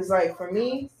about it. Cause like for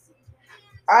me,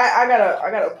 I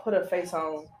gotta put a face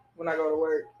on when I go to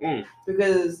work.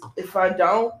 Because if I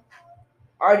don't,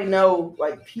 I already know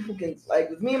like people can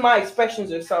like with me my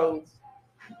expressions are so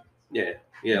you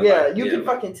can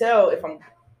fucking tell if I'm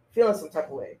feeling some type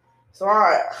of way. So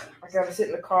I gotta sit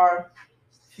in the car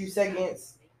a few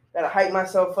seconds, gotta hype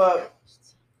myself up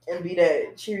and be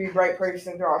that cheery, bright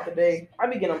person throughout the day. I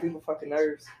be getting on people's fucking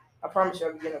nerves. I promise you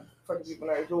I be getting on fucking people's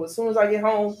nerves. But as soon as I get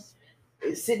home,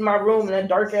 sit in my room in that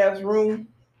dark ass room,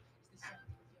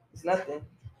 it's nothing.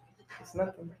 It's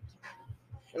nothing.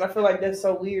 And I feel like that's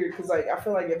so weird because like I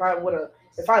feel like if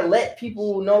I let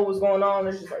people know what's going on,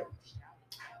 it's just like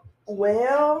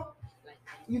Well,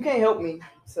 you can't help me,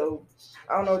 so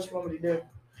I don't know what you want me to do.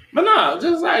 But no,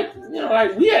 just like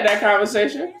like we had that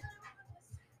conversation.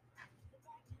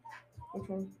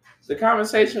 Okay. The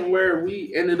conversation where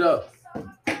we ended up.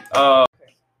 So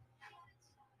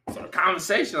the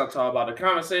conversation I'm talking about, the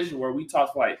conversation where we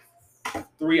talked for like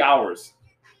 3 hours.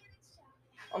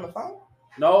 On the phone?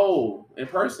 No, in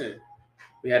person.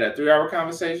 We had a 3 hour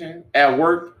conversation at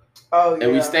work. Oh yeah.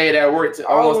 And we stayed at work to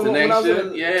almost the next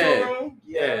shift.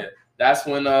 Yeah. That's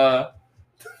when I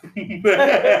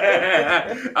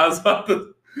was about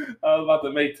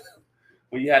to make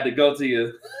when you had to go to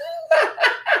your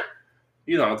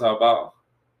you know what I'm talking about.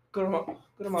 Go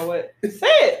to my what? Say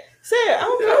it. I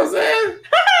don't You know what I'm saying?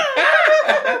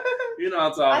 You know what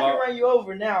I'm talking about. I can run you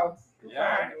over now.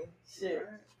 Yeah. Shit.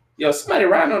 Yo, somebody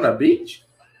riding on the beach?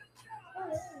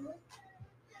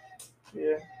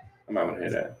 Yeah. I'm not gonna hear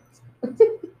that.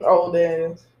 Old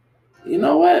ass. You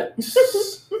know what?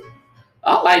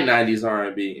 I like 90s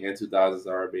R&B and 2000s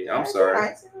R&B. I'm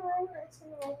sorry.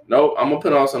 Nope, I'm gonna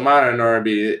put on some modern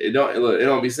R&B. It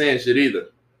don't be saying shit either.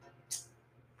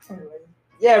 Anyway.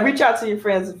 Yeah, reach out to your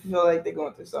friends if you feel like they're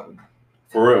going through something.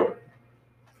 For real.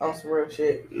 On some real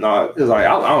shit. No, cause like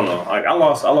I don't know. Like I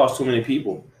lost too many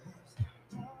people.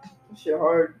 Shit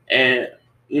hard. And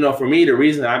for me, the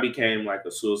reason I became like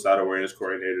a suicide awareness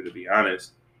coordinator, to be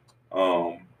honest,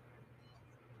 I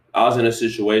was in a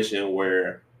situation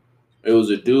where it was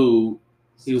a dude.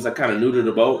 He was like kind of new to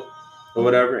the boat or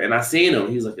whatever, and I seen him.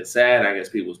 He was looking sad. I guess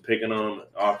people was picking on him. And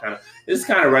all kind of this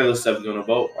kind of regular stuff on a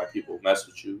boat, like people mess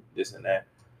with you, this and that.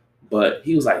 But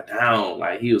he was like down,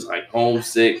 like he was like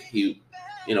homesick. He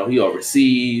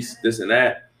overseas, this and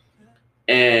that.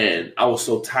 And I was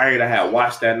so tired. I had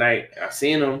watched that night. I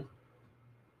seen him,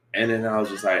 and then I was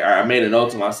just like, all right, I made a note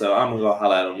to myself. I'm gonna go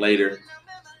holler at him later.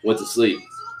 Went to sleep.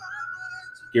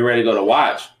 Get ready to go to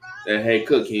watch. And hey,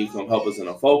 Cook, can you come help us in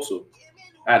a forecastle?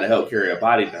 I had to help carry a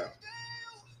body down.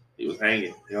 He was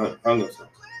hanging. He hung himself.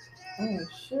 Oh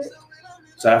shit.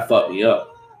 So that fucked me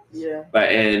up. Yeah.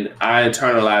 And I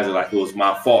internalized it like it was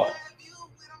my fault.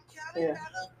 Yeah.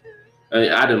 I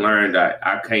mean, I didn't learn that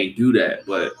I can't do that,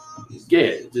 but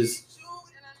yeah,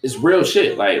 it's real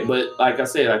shit. But like I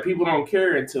said, like people don't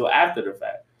care until after the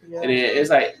fact. Yeah. And then it's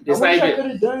like I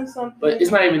could have done something. But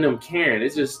it's not even them caring.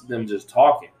 It's just them just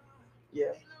talking.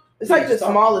 Yeah. It's like the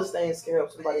smallest things can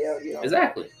help somebody out.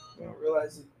 Exactly. You don't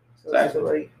realize it. So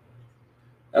exactly.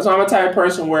 That's why I'm a type of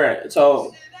person where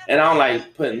and I don't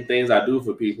like putting things I do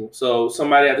for people. So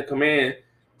somebody had to come in,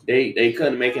 they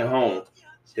couldn't make it home.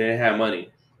 They didn't have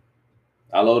money.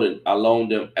 I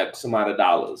loaned them X amount of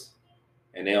dollars,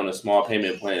 and they on a small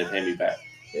payment plan to pay me back.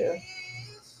 Yeah.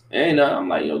 And I'm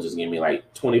like, just give me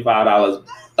like $25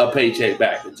 a paycheck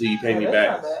back until you pay me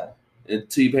back.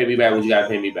 Until you pay me back, what you gotta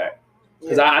pay me back?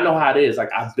 Because I know how it is.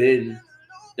 Like I've been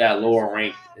that lower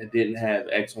rank that didn't have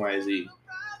X, Y, and Z.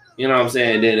 You know what I'm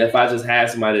saying? And then if I just had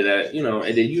somebody that,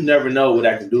 and then you never know what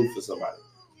I can do for somebody.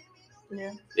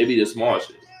 Yeah. It be the small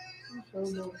shit.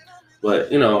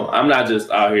 But, I'm not just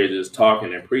out here just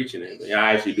talking and preaching it. But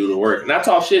I actually do the work. And I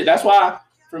talk shit. That's why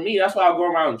I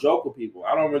go around and joke with people.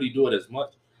 I don't really do it as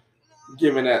much,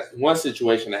 given that one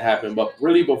situation that happened. But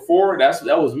really before, that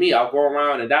was me. I'll go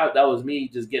around, and that was me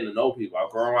just getting to know people. I'll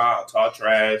go around, I'll talk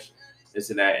trash, this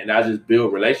and that. And I just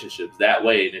build relationships that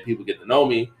way. And then people get to know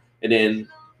me. And then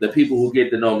the people who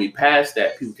get to know me past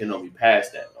that, people can know me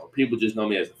past that. Or people just know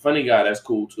me as a funny guy. That's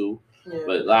cool, too. Yeah.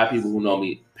 But a lot of people who know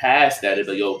me past that, they're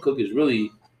like, yo, Cook is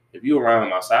really, if you around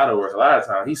him outside of work, a lot of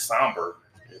times he's somber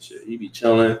and shit. He be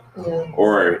chilling,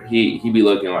 or he be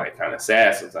looking like kind of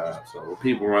sad sometimes. So when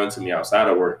people run to me outside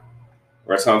of work,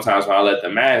 or sometimes when I let the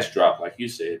mask drop, like you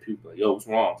said, people are like, yo, what's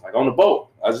wrong? Like on the boat.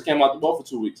 I just came out the boat for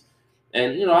 2 weeks.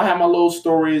 And, I have my little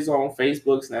stories on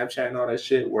Facebook, Snapchat, and all that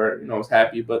shit where, I was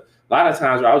happy. But a lot of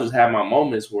times I'll just have my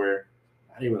moments where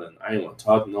I didn't want to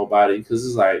talk to nobody, because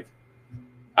it's like,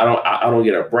 I don't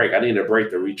get a break. I need a break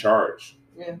to recharge.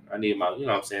 Yeah. I need my, a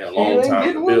long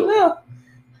time to build.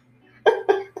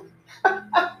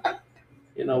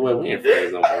 You know what? We ain't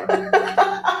friends no more.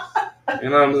 You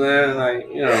know what I'm saying? Like,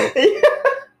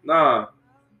 nah.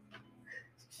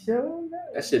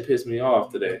 That shit pissed me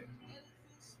off today.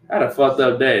 I had a fucked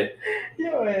up day.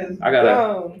 I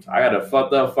got a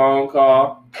fucked up phone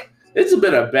call. It's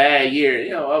been a bad year.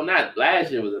 Not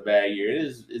last year was a bad year.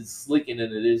 It's leaking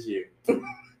into this year.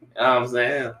 You know what I'm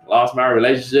saying? Lost my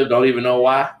relationship. Don't even know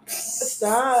why.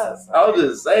 Stop. I was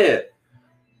just saying.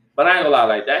 But I ain't gonna lie.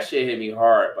 Like, that shit hit me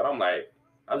hard. But I'm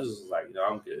just like,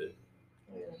 I'm good.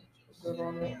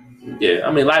 Yeah.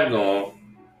 I mean, life go on.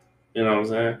 You know what I'm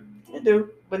saying? It do.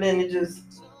 But then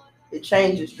it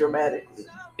changes dramatically.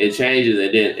 it changes,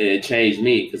 and then it changed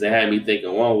me because it had me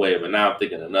thinking one way, but now I'm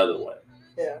thinking another way.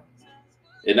 Yeah.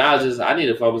 And now I need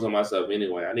to focus on myself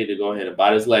anyway. I need to go ahead and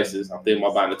buy this Lexus. I'm thinking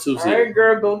about buying a 2-seater. All right,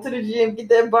 girl, go to the gym, get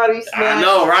that body smacked. I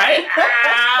know, right?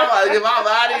 I'm about to get my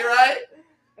body right.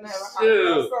 And have a hot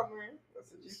girl summer.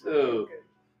 That's what you Shoot.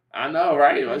 I know,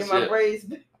 right? Get my braids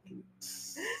back.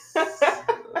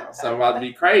 Something about to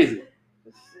be crazy.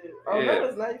 Shit. Oh, yeah. No,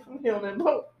 it's not. You from here on that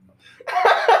boat.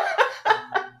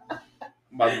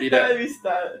 I'm about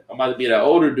to be that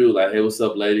older dude. Like, hey, what's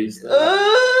up, ladies?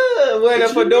 Wearing a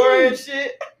fedora and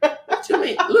shit. What you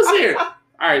mean? Listen here. All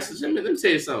right, so let me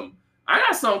tell you something. I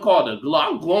got something called the glow.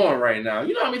 I'm glowing right now.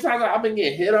 You know how many times I've been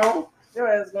getting hit on? Your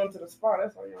ass going to the spa.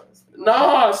 That's why you're on the spa.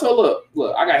 No, so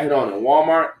look. I got hit on in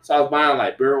Walmart. So I was buying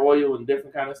like beard oil and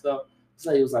different kind of stuff.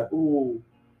 So he was like, ooh,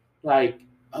 like,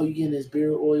 oh, you getting this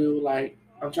beard oil? Like,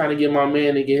 I'm trying to get my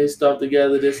man to get his stuff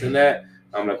together, this and that.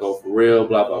 I'm like, oh, for real,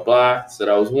 blah, blah, blah. So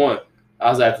that was one. I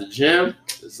was at the gym.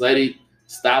 This lady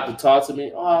stopped to talk to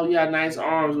me. Oh, you got nice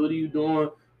arms. What are you doing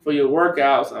for your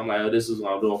workouts? I'm like, oh, this is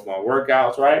what I'm doing for my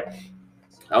workouts, right?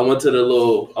 I was at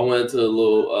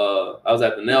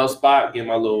the nail spot, get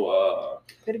my little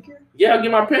pedicure? Yeah, get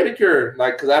my pedicure.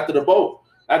 Like, cause after the boat,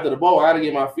 I had to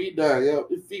get my feet done. Your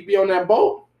feet be on that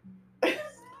boat.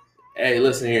 Hey,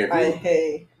 listen here. I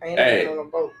ain't on a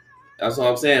boat. That's what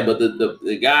I'm saying. But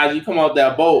the guys, you come off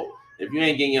that boat, if you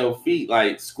ain't getting your feet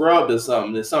like scrubbed or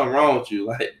something, there's something wrong with you.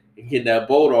 Like, get that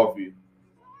boat off you.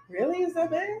 Really? Is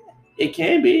that bad? It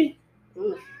can be.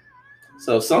 Oof.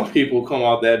 So some people come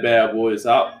off that bad boy. There's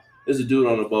a dude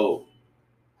on the boat.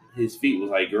 His feet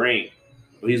was like green,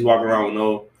 but he's walking around with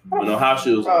no house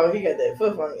shoes on. Oh, he got that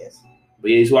foot fungus. But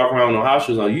yeah, he's walking around with no house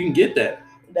shoes on. You can get that.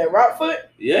 That rock foot?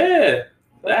 Yeah,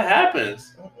 that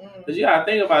happens. Cause you gotta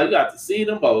think about it. You got to see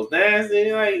them boats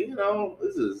dancing. Like,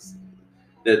 this is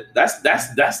that's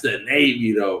the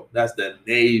Navy though. That's the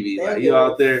Navy. Like, you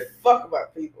out there. Fuck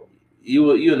about people. You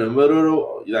in the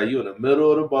middle of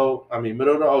the boat. I mean,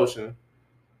 middle of the ocean.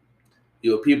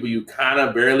 You are people you kind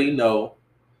of barely know.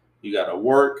 You gotta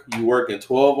work. You working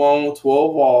 12 on,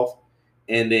 12 off,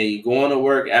 and then you going to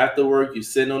work. After work, you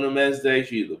sitting on the mess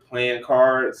desk. You either playing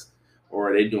cards,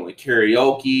 or they doing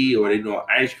karaoke, or they doing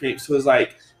ice cream. So it's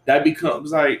like that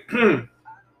becomes like your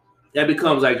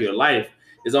life.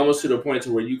 It's almost to the point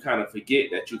to where you kind of forget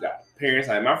that you got parents.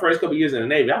 Like my first couple years in the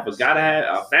Navy, I forgot I had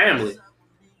a family.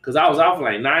 Because I was out for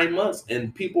like 9 months,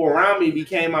 and people around me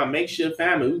became my makeshift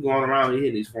family. We going around, we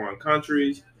hitting these foreign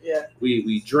countries. Yeah.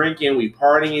 We drinking, we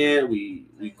partying, we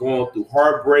going through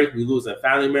heartbreak, we losing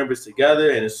family members together,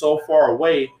 and it's so far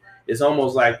away, it's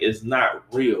almost like it's not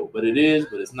real. But it is,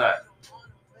 but it's not.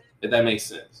 If that makes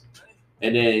sense.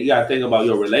 And then you got to think about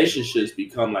your relationships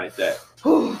become like that.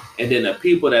 And then the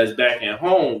people that's back at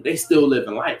home, they still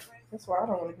living life. That's why I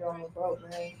don't want to get on the boat,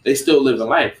 man. They still living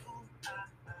life.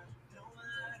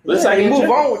 But they move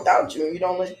on without you. They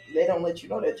don't let you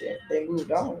know that they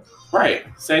moved on. Right.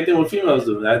 Same thing with females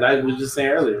do. I was just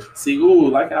saying earlier. See,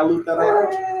 like I looked that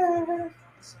up.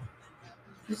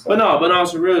 But on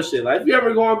some real shit. Like if you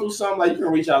ever going through something, like you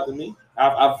can reach out to me.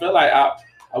 I feel like I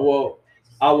will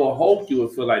hope you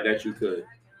would feel like that you could.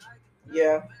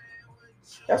 Yeah.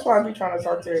 That's why I be trying to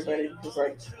talk to everybody. Because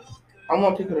like I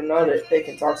want people to know that they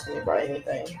can talk to me about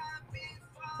anything.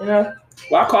 You know?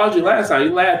 Well, I called you last time.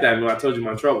 You laughed at me when I told you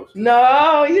my troubles.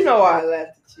 No, you know why I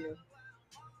laughed at you.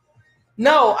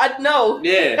 No, I know.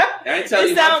 Yeah, I ain't telling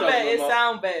you my troubles. It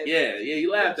sound bad. Yeah,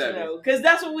 you laughed at me. Because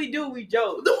that's what we do. We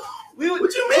joke. What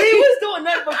you mean? We was doing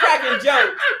nothing but cracking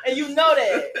jokes, and you know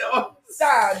that.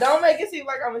 Stop! Don't make it seem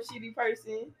like I'm a shitty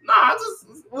person. Nah,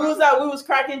 we was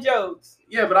cracking jokes.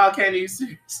 Yeah, but I can't even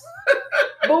serious.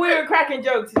 But we were cracking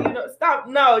jokes. Stop!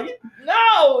 No, you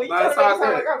trying to make it sound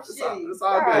like I'm shitty. It's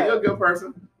all good. You're a good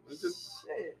person.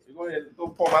 Shit. Go ahead, go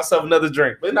pour myself another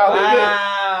drink. But no,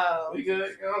 wow. We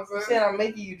good. You know what I'm saying? You saying I'm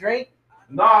making you drink?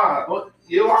 Nah, but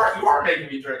you are making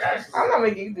me drink. Actually, I'm not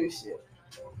making you do shit.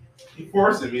 You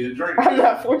forcing me to drink. I'm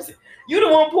not forcing. You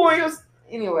the one pouring yours.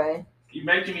 Anyway. You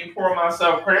making me pour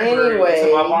myself cranberry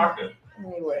into my vodka.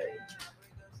 Anyways.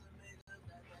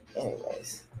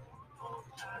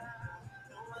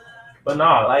 But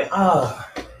no,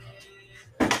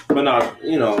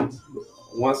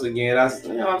 once again, that's,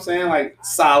 what I'm saying, like,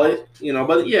 solid,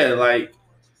 but yeah, like,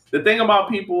 the thing about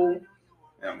people,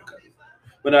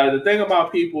 the thing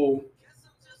about people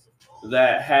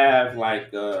that have,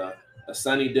 like, a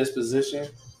sunny disposition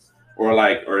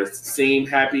or seem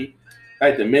happy,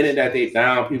 like, the minute that they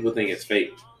down, people think it's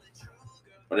fake.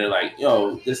 But they're like,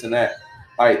 yo, this and that.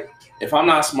 Like, if I'm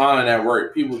not smiling at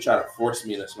work, people try to force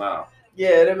me to smile.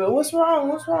 Yeah, they're like, what's wrong?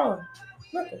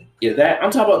 Nothing. Yeah, that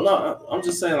I'm talking about. No, I'm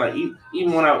just saying, like,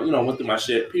 even when I, went through my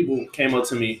shit, people came up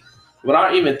to me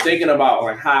without even thinking about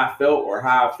like how I felt or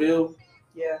how I feel.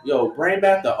 Yeah. Yo, bring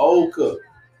back the old Cook.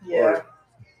 Yeah. Or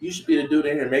you should be the dude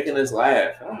in here making us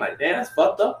laugh. And I'm like, damn, that's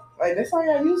fucked up. Like, that's all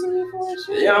y'all using me for and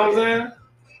shit. You know what I'm saying?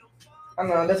 I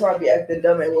know, that's why I be acting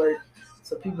dumb at work.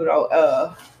 So people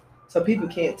don't, so people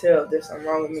can't tell if there's something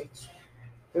wrong with me.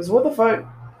 Because what the fuck?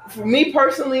 For me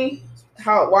personally,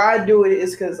 why I do it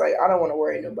is because, like, I don't want to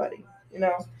worry nobody. You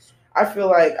know? I feel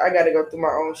like I got to go through my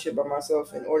own shit by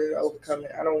myself in order to overcome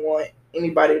it. I don't want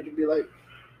anybody to be like,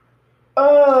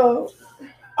 oh.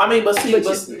 I mean, but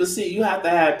see, you have to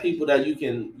have people that you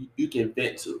can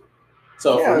vent to.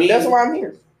 So yeah, for me, that's why I'm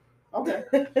here. Okay.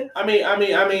 I mean,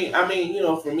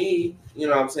 for me, you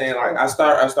know what I'm saying? Like I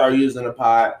started using the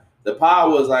pod. The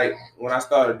pod was like when I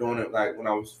started doing it, like when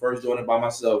I was first doing it by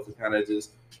myself, and kind of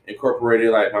just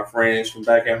incorporated like my friends from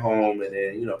back at home, and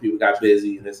then people got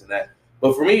busy and this and that.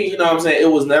 But for me, you know what I'm saying,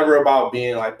 it was never about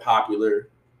being like popular.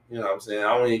 You know what I'm saying?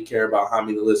 I don't even care about how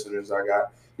many listeners I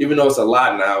got, even though it's a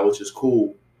lot now, which is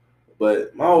cool.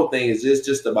 But my whole thing is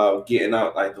just about getting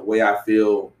out like the way I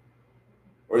feel,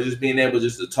 or just being able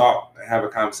just to talk and have a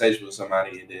conversation with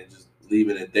somebody and then just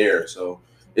leaving it there. So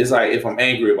it's like if I'm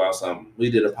angry about something, we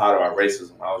did a pod about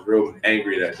racism. I was real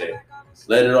angry that day.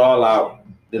 Let it all out,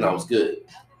 then I was good.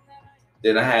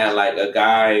 Then I had like a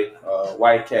guy,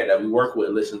 white cat that we work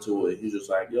with, listen to it. He's just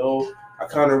like, yo, I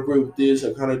kind of agree with this,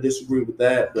 I kind of disagree with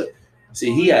that. But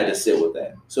see, he had to sit with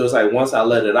that. So it's like once I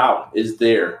let it out, it's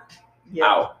there,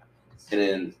 out. And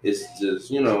then it's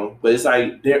just, but it's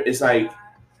like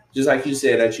just like you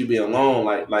said that you be alone,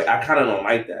 like I kind of don't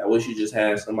like that. I wish you just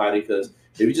had somebody, because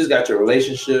if you just got your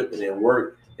relationship and then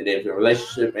work, and then if your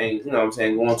relationship ain't,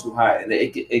 going too high, and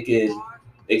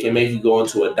it can make you go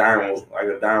into a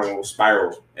downward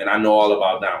spiral. And I know all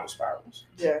about downward spirals.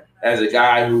 Yeah. As a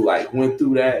guy who like went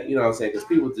through that, you know what I'm saying? Because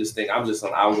people just think I'm just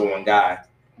some outgoing guy.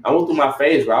 I went through my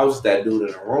phase where I was just that dude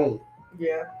in the room.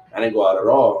 Yeah. I didn't go out at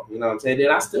all. You know what I'm saying?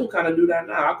 Then I still kind of do that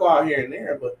now. I go out here and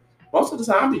there, but most of the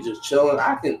time I be just chilling.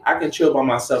 I can chill by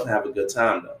myself and have a good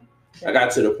time though. Yeah. I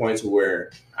got to the point to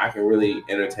where I can really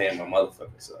entertain my motherfucking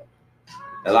self.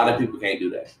 A lot of people can't do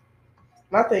that.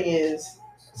 My thing is,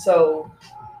 so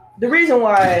the reason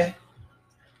why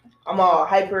I'm all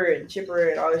hyper and chipper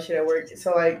and all this shit at work,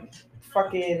 so like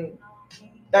fucking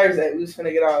Thursday, we was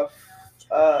finna get off.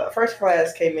 First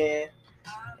class came in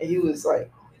and he was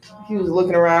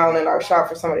looking around in our shop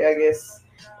for somebody, I guess,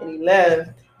 and he left.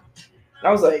 And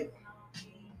I was like,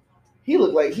 he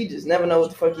looked like he just never know what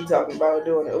the fuck he talking about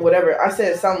doing it or whatever. I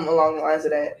said something along the lines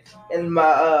of that. And my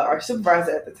our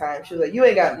supervisor at the time, she was like, you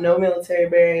ain't got no military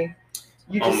bearing.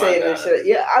 You just saying this shit.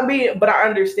 Yeah, I mean, but I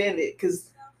understand it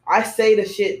because I say the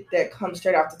shit that comes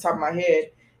straight off the top of my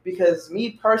head, because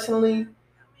me personally,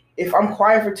 if I'm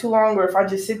quiet for too long or if I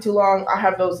just sit too long, I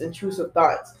have those intrusive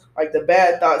thoughts. Like the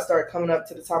bad thoughts start coming up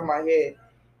to the top of my head,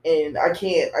 and I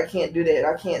can't do that.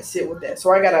 I can't sit with that.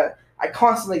 So I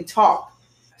constantly talk,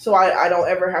 so I don't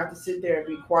ever have to sit there and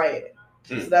be quiet.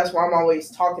 So that's why I'm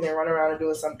always talking and running around and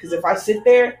doing something. Because if I sit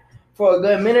there for a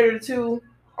good minute or two,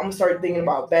 I'm gonna start thinking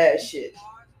about bad shit,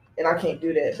 and I can't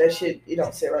do that. That shit, it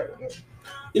don't sit right with me.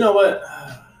 You know what?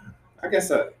 I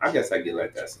guess I get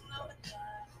like that sometimes.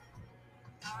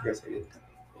 I guess I get that.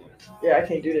 Yeah, I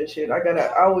can't do that shit.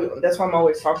 That's why I'm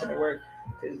always talking at work.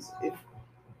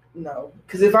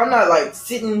 Because if I'm not like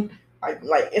sitting,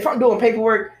 like if I'm doing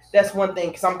paperwork, that's one thing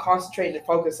because I'm concentrating and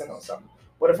focusing on something.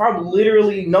 But if I'm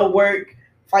literally no work,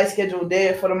 flight schedule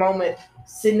dead for the moment,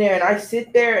 sitting there and I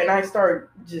sit there and I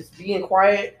start just being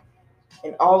quiet,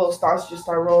 and all those thoughts just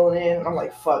start rolling in, I'm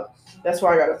like, fuck. That's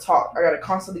why I gotta talk. I gotta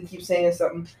constantly keep saying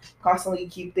something, constantly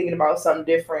keep thinking about something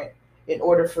different in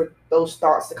order for those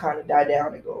thoughts to kind of die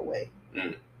down and go away.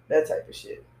 That type of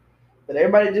shit. But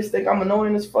everybody just think I'm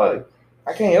annoying as fuck.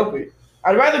 I can't help it.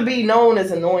 I'd rather be known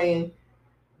as annoying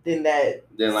than that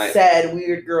sad,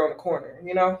 weird girl in the corner,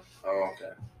 you know? Oh,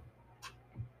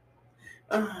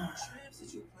 okay.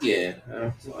 Yeah,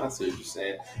 I see what you're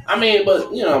saying. I mean,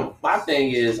 but, my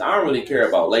thing is, I don't really care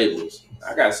about labels.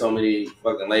 I got so many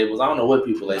fucking labels. I don't know what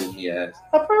people label me as.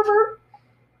 A pervert?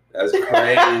 That's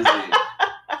crazy.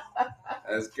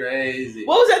 That's crazy.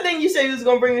 What was that thing you said you was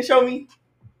going to bring to show me?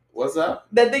 What's up?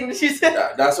 That thing that you said?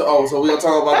 So we going to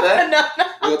talk about that? No.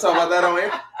 We going to talk about that on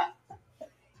here?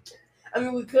 I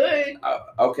mean, we could.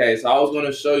 Okay, so I was going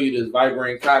to show you this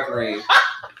vibrating cock ring.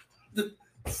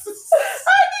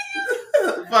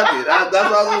 Fuck it. That's what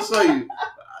I was going to show you.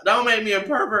 Don't make me a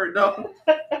pervert, though.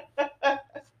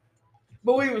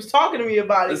 But we was talking to me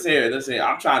about it. Let's hear.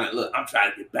 I'm trying to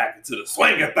get back into the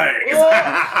swinging thing.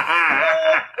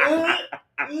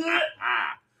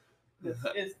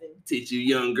 Disgusting. Teach you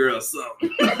young girls something.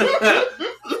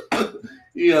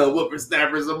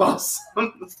 Whippersnappers about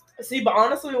something. See, but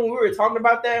honestly, when we were talking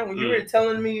about that, when you were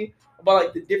telling me about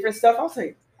like the different stuff, I was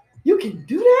like, you can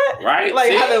do that? Right?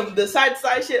 Like how the side to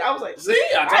side shit, I was like, see,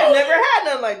 I never had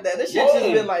nothing like that. This shit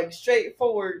just been like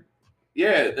straightforward.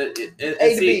 Yeah, A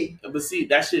to B. But see,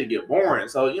 that shit get boring.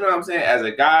 So you know what I'm saying? As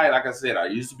a guy, like I said, I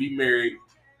used to be married,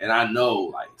 and I know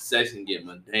like sex can get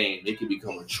mundane. It can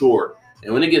become a chore,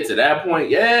 and when it gets to that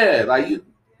point, yeah, like you.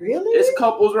 Really? It's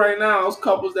couples right now. It's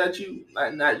couples that you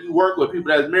you work with,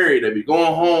 people that's married. They be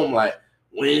going home like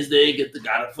Wednesday,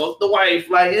 gotta fuck the wife.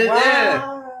 Like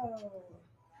yeah.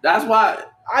 That's why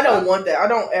I don't want that. I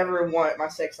don't ever want my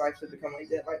sex life to become like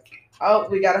that. Like, oh,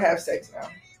 we gotta have sex now.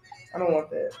 I don't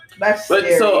want that. That's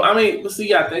scary. So I mean, but see, you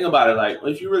gotta think about it. Like,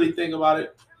 if you really think about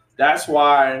it, that's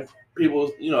why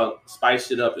people, spice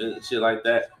shit up and shit like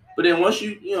that. But then once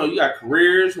you got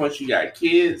careers, once you got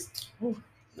kids,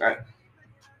 like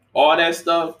all that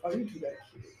stuff. Oh, you do that,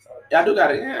 kid. Sorry. Yeah, I do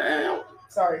got it. Yeah.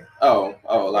 Sorry.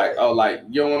 Like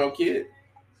you don't want no kid?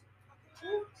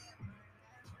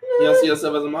 You don't see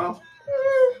yourself as a mom?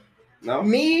 No.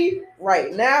 Me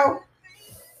right now?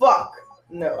 Fuck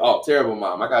no. Oh, terrible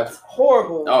mom. I got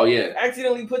horrible. Oh yeah.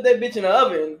 Accidentally put that bitch in the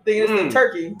oven, thinking it's the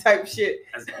turkey type shit.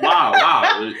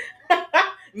 Wow.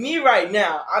 Me right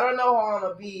now. I don't know how I'm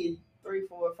gonna be 3,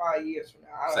 4, 5 years from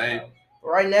now. I don't know. But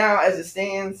right now, as it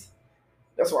stands.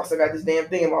 That's why I still got this damn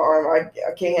thing in my arm. I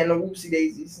can't handle whoopsie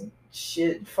daisies.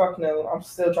 Shit, fuck no. I'm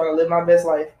still trying to live my best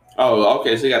life. Oh,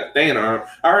 okay. So you got the thing in the arm.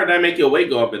 I heard that make your weight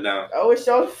go up and down. Oh, it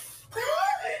showed the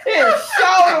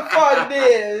fuck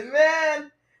did,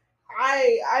 man.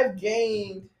 I've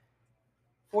gained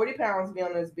 40 pounds being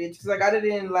on this bitch because I got it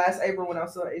in last April when I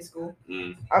was still in A school.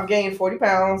 I've gained 40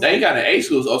 pounds. They ain't got an A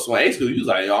school. Also, in A school, you was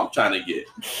like, yo, I'm tired of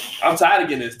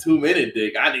getting this 2-minute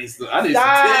dick. I need some 10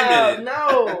 minutes.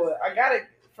 No, I got it.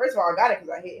 First of all, I got it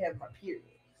because I hate having my period.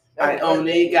 I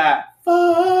only got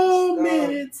 4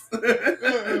 minutes.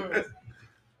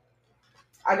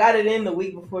 I got it in the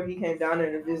week before he came down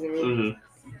there to visit me.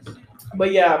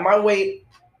 But yeah, my weight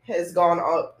has gone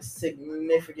up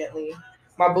significantly.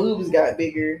 My boobs got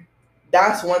bigger.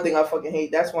 That's one thing I fucking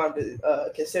hate. That's why I'm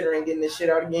considering getting this shit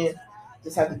out again.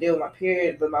 Just have to deal with my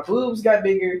period. But my boobs got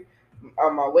bigger.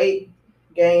 My weight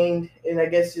gained. And I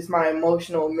guess just my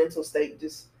emotional, mental state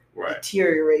just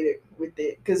deteriorated with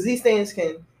it. Because these things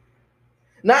can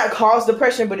not cause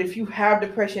depression, but if you have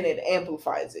depression, it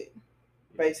amplifies it,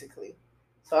 basically.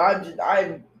 So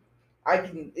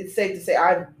it's safe to say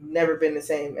I've never been the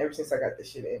same ever since I got this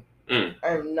shit in.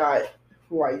 I'm not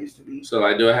who I used to be. So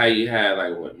like, do it how you had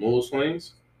like what, mood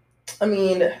swings? I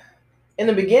mean, in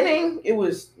the beginning, it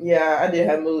was I did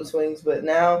have mood swings, but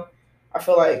now I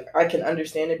feel like I can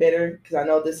understand it better because I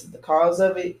know this is the cause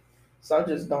of it. So I'm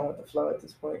just going with the flow at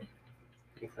this point.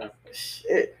 Okay.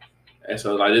 Shit. And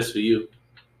so like this for you.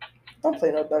 Don't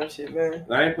play no dumb shit, man.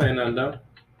 I ain't playing nothing dumb.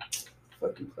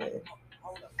 Fuck you playing.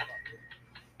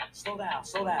 Slow down.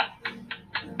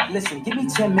 Listen, give me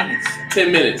 10 minutes.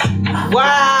 10 minutes.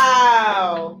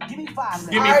 Wow. Give me 5 minutes.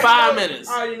 Give me 5 minutes.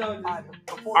 I already know.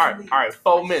 All right,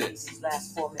 4 minutes. These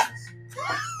last 4 minutes.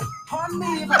 Pardon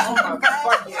me if Oh my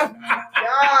fucking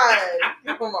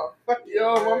God. Oh my fucking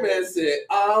Yo, my man said,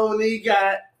 I only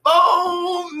got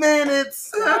 4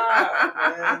 minutes.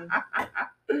 God,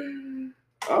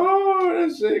 Oh,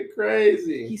 that shit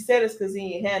crazy. He said it's because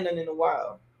he ain't had none in a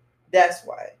while. That's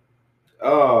why.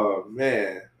 Oh,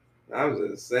 man. I'm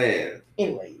just saying.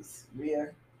 Anyways, yeah.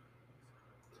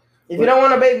 If you don't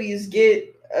want a baby, just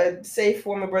get a safe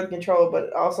form of birth control,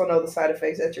 but also know the side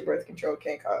effects that your birth control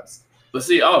can cause. But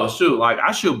see, shoot, like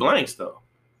I shoot blanks though.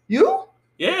 You?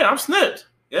 Yeah, I'm snipped.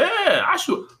 Yeah, I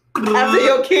shoot. After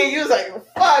your kid, you was like,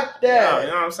 fuck that. Yeah, you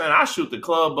know what I'm saying? I shoot the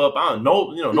club up. I don't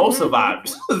know, no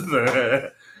survivors. You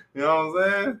know what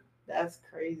I'm saying? That's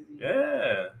crazy.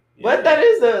 Yeah. But that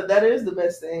is the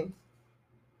best thing.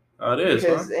 Oh, it is.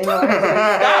 Because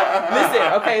Huh?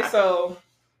 listen, okay, so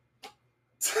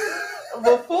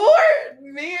before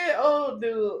me and old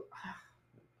dude.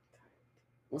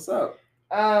 What's up?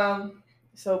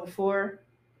 So before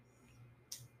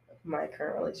my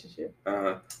current relationship,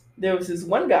 Uh-huh. there was this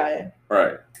one guy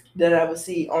Right. that I would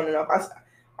see on and off.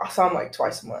 I saw him like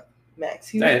twice a month,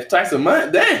 max. Damn, twice a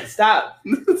month? Damn. Stop.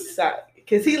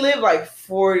 Because he lived like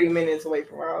 40 minutes away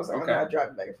from where I was. Like, Okay. I'm not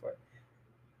driving back and forth.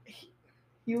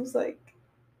 He was like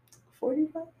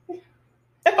 45.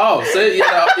 Oh, so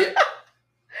yeah.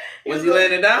 Was he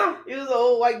laying it down? He was an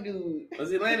old white dude.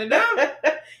 Was he laying it down?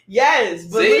 Yes,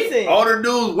 but See? listen. Older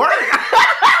dudes work.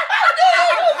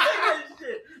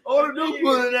 Older dudes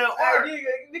putting in that work.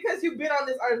 Because you've been on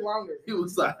this earth longer. He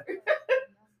was like,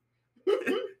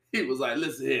 He was like,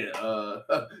 listen here,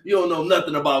 you don't know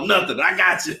nothing about nothing. I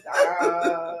got you.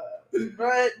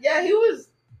 But yeah, he was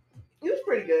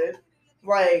pretty good.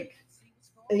 Like,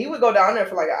 he would go down there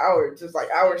for like an hour, just like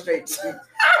hours straight.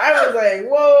 I was like,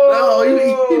 whoa.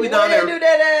 No, he be down there. Do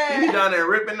that He be down there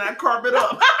ripping that carpet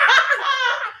up.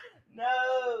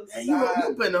 No, hey,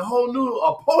 you putting a whole new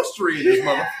upholstery in this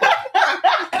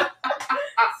motherfucker.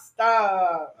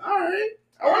 Stop. All right.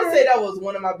 I want to say that was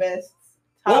one of my best.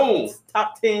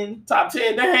 Top 10. Top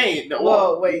 10, that ain't.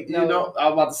 Whoa, wait, you no. know, I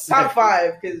was about to say. Top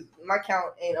 5, because my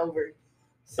count ain't over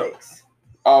 6.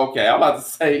 Okay, I'm about to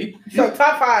say. So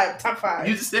top five.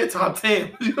 You just said top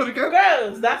 10. You know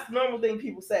girls, that's the normal thing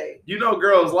people say. You know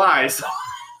girls lie, so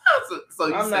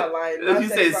you I'm said, not lying. If you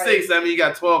said 6, that means you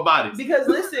got 12 bodies. Because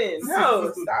listen,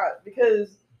 no, stop.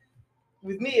 Because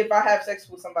with me, if I have sex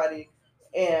with somebody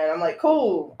and I'm like,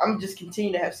 cool, I'm just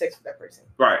continue to have sex with that person.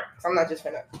 Right. So I'm not just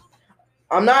finna.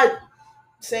 I'm not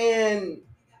saying,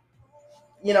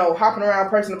 hopping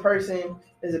around person to person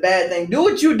is a bad thing. Do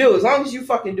what you do as long as you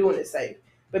fucking doing it safe.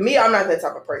 But me, I'm not that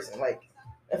type of person. Like,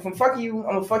 if I'm fucking you,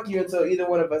 I'm gonna fuck you until either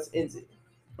one of us ends it.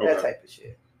 Okay. That type of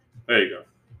shit. There you go.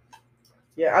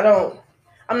 Yeah,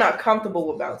 I'm not comfortable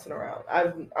with bouncing around.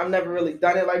 I've never really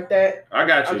done it like that. I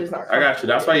got you. I'm just not I got you.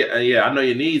 That's why. I know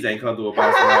your knees ain't comfortable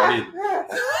bouncing around either.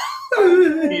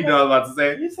 You know what I'm about to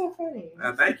say? You're so funny.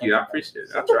 Thank you. I appreciate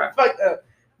it. I try. Fucked up.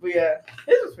 But yeah,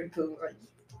 this was pretty cool.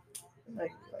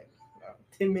 Like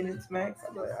 10 minutes max.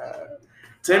 I'm like,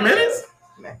 10 minutes?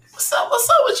 Max. What's up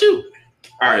with you?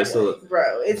 All right, so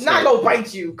bro, it's not gonna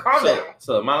bite you. Calm down.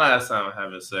 So my last time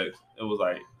having sex, it was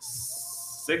like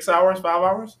 6 hours, 5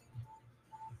 hours.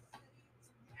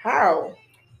 How?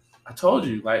 I told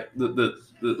you, like the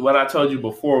what I told you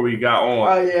before we got on.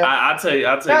 Oh yeah. I'll tell you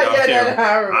off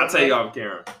camera. I'll tell you off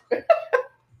camera.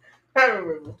 I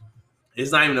remember.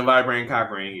 It's not even a vibrating cock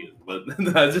ring either, but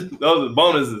those are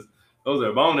bonuses. Those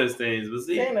are bonus things. But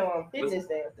see,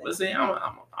 but see, I'm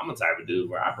a type of dude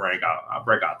where I break out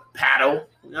the paddle.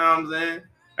 You know what I'm saying?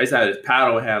 I used to have this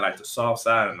paddle that had like the soft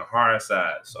side and the hard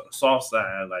side. So the soft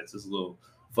side had like this little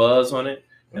fuzz on it.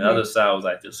 And the other side was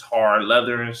like this hard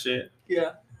leather and shit.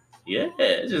 Yeah. Yeah,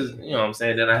 it's just, you know what I'm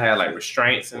saying? Then I had like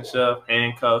restraints and stuff,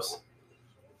 handcuffs.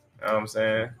 You know what I'm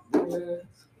saying? Yeah.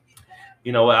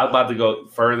 You know what? I was about to go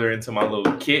further into my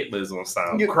little kit, but it's gonna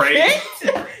sound crazy.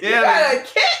 Kit? Yeah, you got a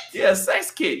kit? Yeah,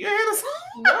 sex kit. You ain't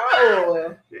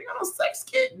No. You ain't got no sex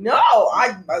kit? No,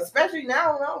 especially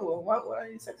now. No, what I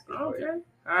need sex kit? Okay.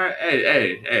 All right.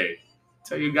 Hey.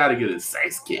 Tell you gotta get a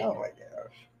sex kit. Oh my god.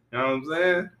 You know what I'm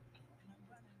saying?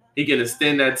 He can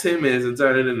extend that 10 minutes and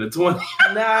turn it into 20.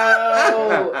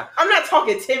 No, I'm not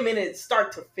talking 10 minutes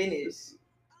start to finish.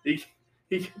 He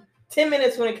 10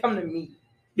 minutes when it come to me.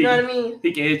 You know what I mean?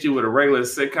 He can hit you with a regular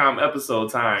sitcom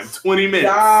episode time, 20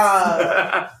 minutes.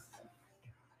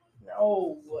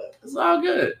 No. It's all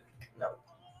good. No.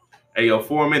 Hey, yo,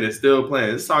 4 minutes still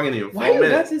playing. This song ain't even 4 minutes.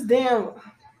 That's his damn.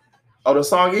 Oh, the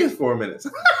song is 4 minutes.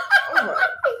 Oh my God.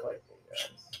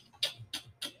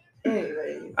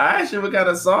 Anyway. I asked you what kind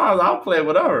of songs. I'll play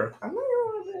whatever. I'm not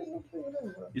going to play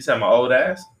whatever. You said my old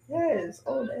ass? Yes,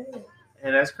 old ass.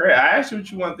 And that's crazy. I asked you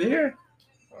what you want to hear.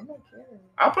 I'm not caring.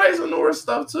 I'll play some newer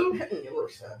stuff too. Newer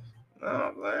stuff.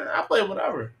 No, man, I play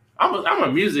whatever. I'm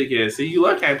a music head. See, you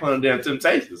lucky I ain't playing damn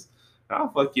Temptations. I'll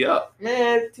fuck you up.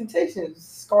 Man, Temptations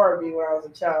scarred me when I was a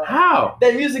child. How?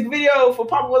 That music video for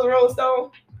Papa Was a Rolling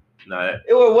Stone? No.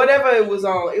 It was whatever it was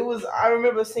on. It was, I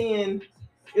remember seeing,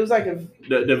 it was like the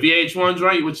VH1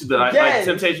 joint, which is the like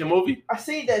Temptation movie. I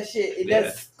seen that shit.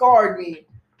 That scarred me.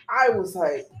 I was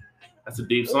like, that's a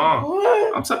deep song.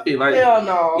 What? I'm telling you, like, hell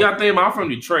no. You gotta think about, I'm from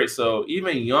Detroit, so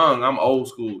even young, I'm old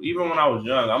school. Even when I was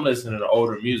young, I'm listening to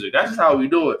older music. That's just how we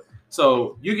do it.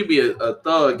 So you could be a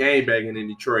thug gangbanging in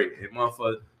Detroit, and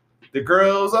motherfucker, the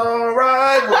girls all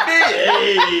right with me.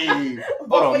 Hey,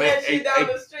 hold on, man.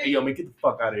 Hey, yo, man, get the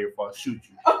fuck out of here before I shoot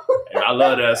you. And I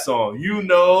love that song. You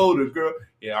know the girl.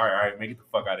 Yeah, all right, man, get the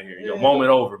fuck out of here. Your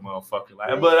moment over, motherfucker.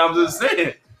 Like, but I'm just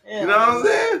saying. You know what I'm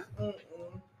saying?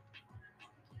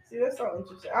 See, that's so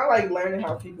interesting. I like learning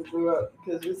how people grew up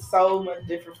because it's so much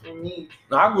different from me.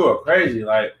 No, I grew up crazy.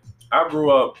 Like, I grew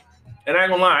up, and I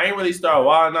ain't gonna lie, I ain't really started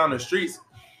wilding down the streets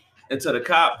until the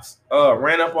cops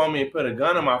ran up on me and put a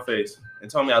gun in my face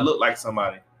and told me I looked like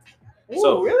somebody. Ooh,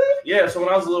 so, really? Yeah, so when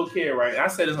I was a little kid, right, I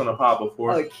said this on the pod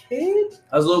before. A kid?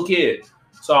 I was a little kid.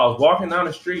 So I was walking down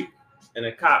the street, and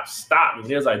the cops stopped me.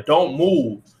 They was like, don't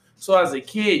move. So as a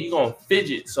kid, you're going to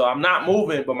fidget. So I'm not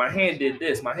moving, but my hand did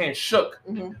this. My hand shook.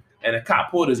 Mm-hmm. And the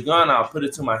cop pulled his gun out, put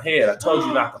it to my head. I told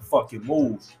you not to fucking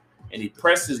move. And he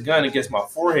pressed his gun against my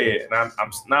forehead. And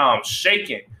I'm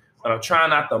shaking. And I'm trying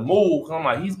not to move because I'm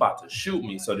like, he's about to shoot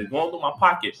me. So they're going through my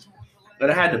pocket.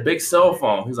 And I had the big cell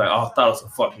phone. He's like, oh, I thought it was a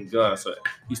fucking gun. So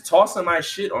he's tossing my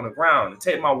shit on the ground and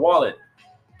take my wallet,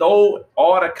 throw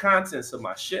all the contents of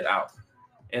my shit out.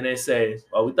 And they say,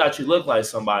 well, we thought you looked like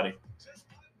somebody.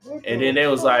 And then they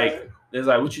was like,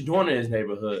 what you doing in this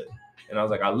neighborhood? And I was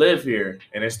like, I live here.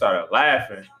 And they started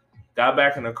laughing. Got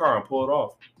back in the car and pulled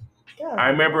off. I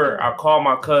remember I called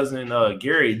my cousin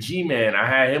Gary G-Man. I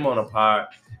had him on a pod,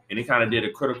 and he kind of did a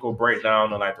critical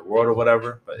breakdown on like the world or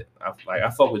whatever. But I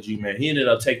fuck with G-Man. He ended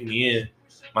up taking me in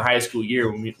my high school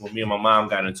year when me and my mom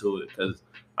got into it because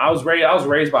I was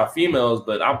raised by females,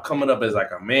 but I'm coming up as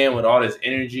like a man with all this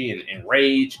energy and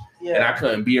rage, and I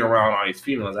couldn't be around all these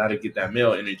females. I had to get that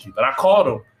male energy. But I called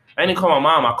him. I didn't call my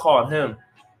mom. I called him,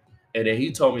 and then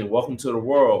he told me, "Welcome to the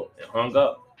world," and hung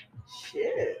up.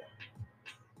 Shit.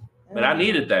 But I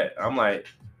needed that. I'm like,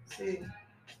 see,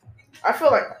 I feel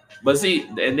like. But see,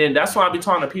 and then that's why I be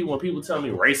talking to people when people tell me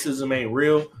racism ain't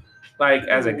real. Like,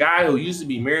 as a guy who used to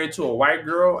be married to a white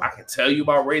girl, I can tell you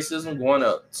about racism going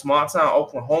to small town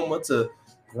Oklahoma to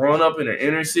growing up in the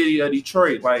inner city of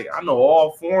Detroit. Like, I know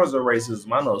all forms of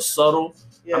racism. I know subtle,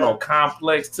 I know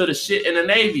complex, to the shit in the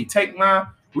Navy. Take my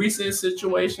recent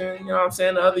situation, you know what I'm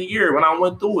saying, the other year when I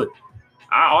went through it.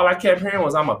 All I kept hearing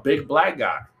was I'm a big black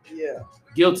guy. Yeah.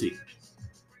 Guilty.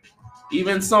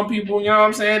 Even some people, you know what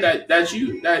I'm saying,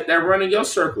 that run in your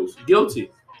circles, guilty.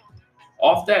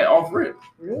 Off rip.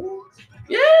 Really?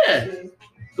 Yeah.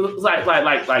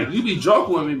 Like you be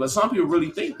joking with me, but some people really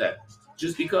think that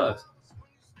just because.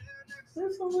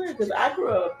 That's so weird because I grew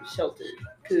up sheltered.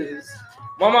 Because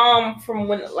my mom, from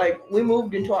when we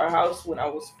moved into our house when I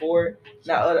was 4.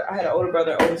 Now I had an older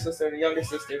brother, older sister, and a younger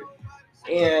sister,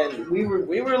 and we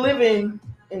were living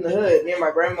in the hood near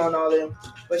my grandma and all them.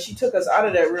 But she took us out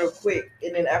of that real quick,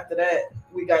 and then after that,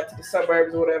 we got to the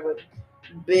suburbs or whatever.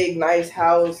 Big, nice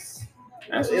house.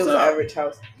 It was an average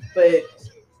house, but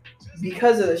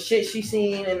because of the shit she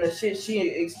seen and the shit she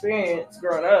experienced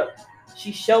growing up,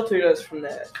 she sheltered us from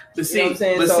that. But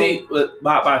see,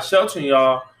 by sheltering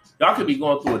y'all could be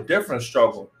going through a different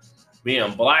struggle.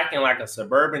 Being black in like a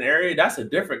suburban area, that's a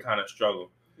different kind of struggle.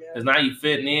 Because now you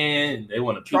fitting in, they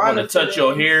want people to touch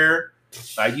your hair,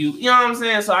 like you know what I'm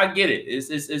saying. So I get it.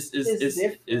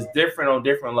 It's different on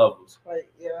different levels.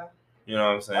 Like you know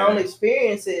what I'm saying. I don't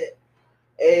experience it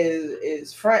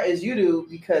as front as you do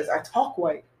because I talk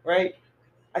white, right?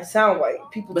 I sound white.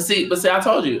 People. But see, I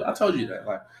told you that.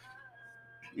 Like,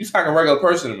 you sound like a regular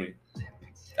person to me.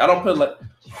 I don't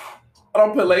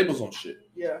put labels on shit.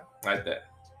 Yeah. Like that.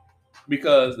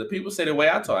 Because the people say the way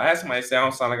I talk. I had somebody say I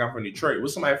don't sound like I'm from Detroit.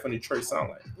 What somebody from Detroit sound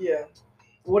like? Yeah.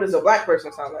 What does a black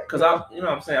person sound like? Because you know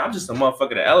what I'm saying? I'm just a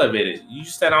motherfucker that elevated. You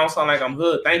said I don't sound like I'm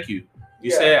hood. Thank you.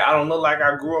 You said I don't look like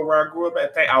I grew up where I grew up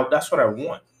at. That's what I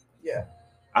want. Yeah.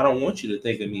 I don't want you to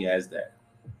think of me as that.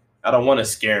 I don't want to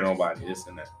scare nobody, this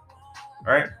and that.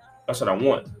 All right? That's what I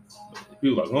want.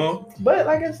 People like, huh? But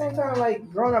like at the same time, like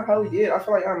growing up how we did, I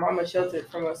feel like our mama sheltered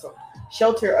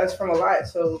us from a lot.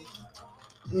 So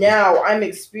now I'm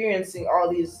experiencing all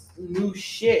these new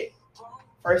shit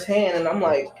firsthand, and I'm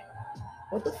like,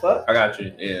 what the fuck? I got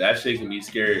you. Yeah, that shit can be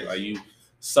scary. Like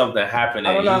something happened.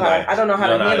 I don't know how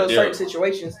to handle certain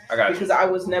situations because I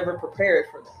was never prepared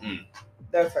for them.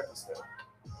 That type of stuff.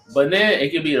 But then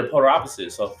it could be the polar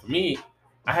opposite. So for me,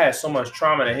 I had so much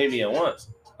trauma that hit me at once.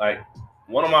 Like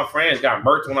one of my friends got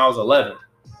murked when I was 11,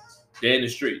 dead in the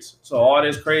streets. So all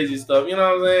this crazy stuff, you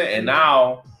know what I'm saying? And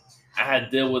now I had to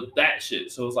deal with that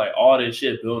shit. So it's like all this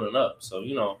shit building up. So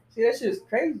see, that shit is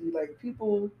crazy. Like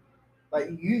people, like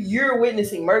you're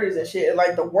witnessing murders and shit. And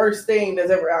like the worst thing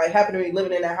that's ever happened to me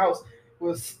living in that house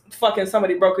was fucking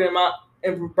somebody broke into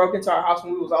our house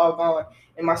when we was all gone.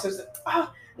 And my sister,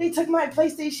 they took my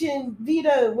PlayStation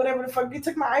Vita, whatever the fuck. They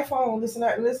took my iPhone, this and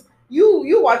that and this.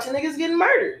 You watching niggas getting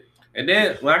murdered. And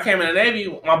then when I came in the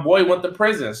Navy, my boy went to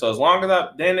prison. So as long as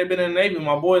they've been in the Navy,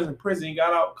 my boy's in prison. He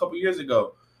got out a couple years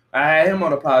ago. I had him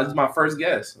on the pod. This is my first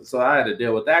guest. So I had to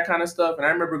deal with that kind of stuff. And I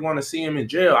remember going to see him in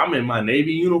jail. I'm in my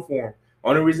Navy uniform.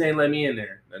 Only reason they let me in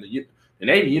there. The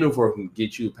Navy uniform can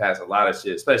get you past a lot of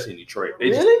shit, especially in Detroit.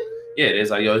 It's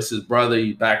like, yo, this is his brother.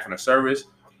 He's back from the service.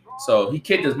 So he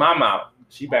kicked his mom out.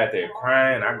 She back there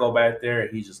crying. I go back there,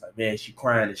 and he's just like, man, she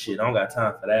crying and shit. I don't got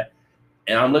time for that.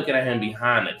 And I'm looking at him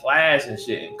behind the glass and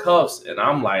shit in cuffs, and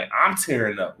I'm like, I'm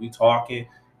tearing up. We talking.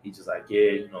 He's just like,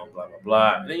 yeah, blah, blah,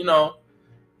 blah. And then,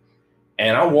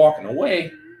 and I'm walking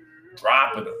away,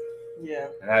 dropping him. Yeah.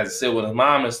 And I had to sit with his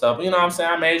mom and stuff. But, you know what I'm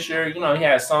saying? I made sure, he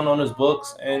had something on his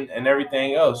books and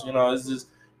everything else.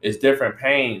 It's different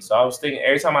pain. So I was thinking,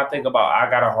 every time I think about I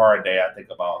got a hard day, I think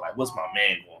about, like, what's my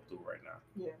man going through right now?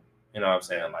 Yeah. You know what I'm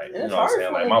saying? Like, And you it's know what I'm hard saying?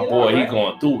 for Like, them my to get boy, out, he right?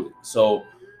 going through it. So,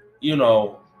 you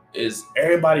know, is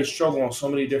everybody struggling on so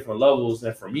many different levels.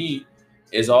 And for me,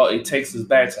 is all it takes is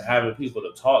back to having people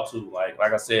to talk to. Like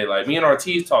I said, like me and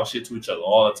Ortiz talk shit to each other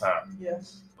all the time. Yeah.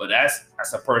 But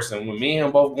that's a person, when me and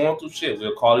him both going through shit,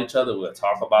 we'll call each other, we'll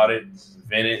talk about it,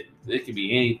 vent it. It could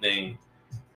be anything.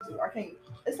 I can't.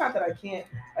 It's not that I can't.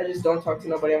 I just don't talk to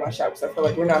nobody in my shop because I feel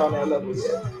like we're not on that level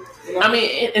yet. You know? I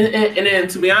mean, and then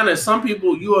to be honest, some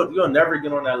people you'll never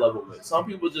get on that level with. Some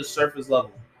people just surface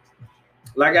level.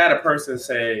 Like I had a person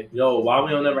say, "Yo, why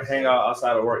we don't never hang out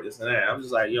outside of work, this and that?" I'm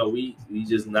just like, "Yo, we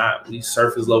just not, we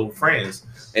surface level friends."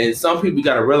 And some people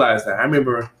got to realize that. I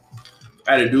remember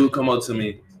I had a dude come up to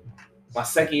me my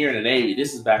second year in the Navy.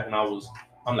 This is back when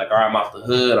I'm like, all right, I'm out the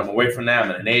hood. I'm away from that.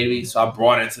 I'm in the Navy. So I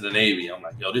brought into the Navy. I'm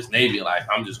like, yo, this Navy life,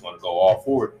 I'm just going to go all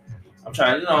for it. I'm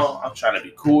trying to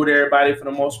be cool with everybody for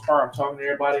the most part. I'm talking to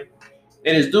everybody.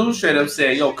 And this dude straight up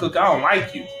said, yo, Cook, I don't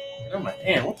like you. And I'm like,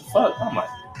 damn, what the fuck? I'm like,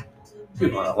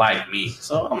 people gonna like me.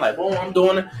 So I'm like, boom, I'm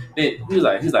doing it. Then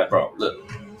he's like, bro, look.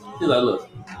 He's like, look,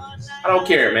 I don't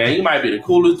care, man. You might be the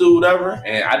coolest dude ever.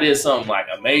 And I did something like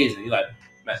amazing. He's like,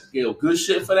 man, give good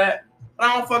shit for that. But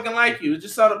I don't fucking like you. It's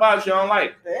just something about you I don't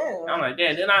like. Damn. I'm like,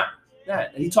 damn,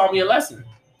 he taught me a lesson.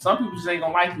 Some people just ain't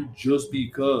gonna like you just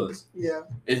because. Yeah.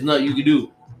 It's nothing you can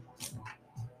do.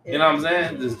 Yeah. You know what I'm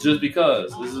saying? It's just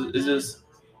because. It's just.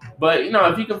 But you know,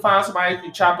 if you can find somebody you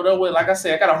can chop it up with, like I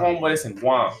said, I got a homeboy that's in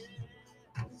Guam.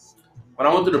 When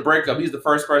I went through the breakup, he's the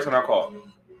first person I called.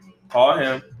 Call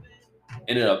him.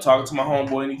 Ended up talking to my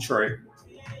homeboy in Detroit.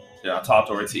 Then I talked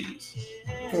to Ortiz.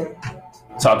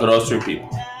 Talked to those 3 people.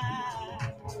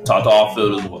 Talked to off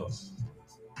field as well.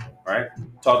 Right?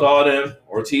 Talked to all them.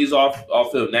 Ortiz off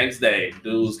field next day.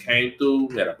 Dudes came through.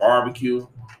 We had a barbecue.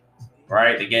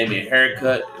 Right? They gave me a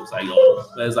haircut. It was like, yo.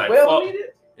 It was like, well fuck.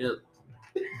 It's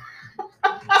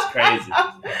crazy.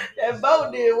 That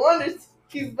boat did wonders.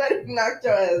 Keith better knocked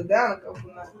your ass down a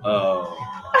couple nights.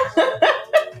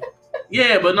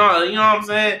 Yeah, but no, you know what I'm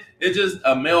saying? It's just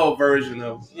a male version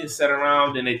of you sit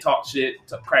around and they talk shit,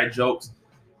 crack jokes.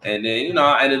 And then, you know,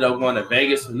 I ended up going to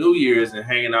Vegas for New Year's and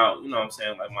hanging out, you know what I'm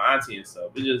saying, like my auntie and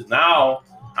stuff. It's just now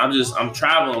I'm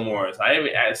traveling more. So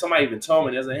somebody even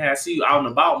told me, hey, I see you out and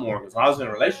about more. Because when I was in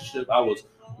a relationship, I was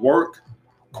work,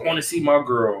 going to see my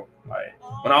girl. Like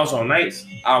when I was on nights,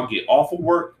 I'll get off of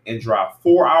work and drive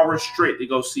 4 hours straight to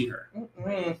go see her. Mm-hmm.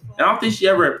 And I don't think she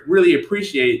ever really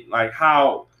appreciate like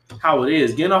how it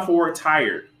is getting off of work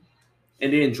tired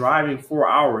and then driving 4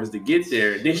 hours to get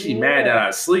there. Then she mad that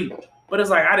I sleep. But it's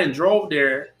like I didn't drove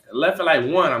there, left at like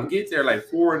 1. I'm get there like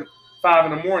 4 and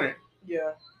 5 in the morning.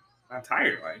 Yeah. I'm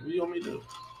tired. Like, what do you want me to do?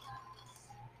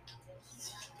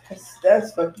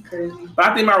 That's fucking crazy. But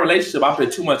I think my relationship, I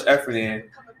put too much effort in,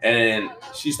 and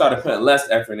she started putting less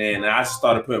effort in, and I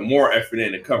started putting more effort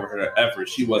in to cover her effort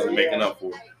she wasn't making up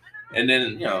for. And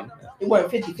then, you know. It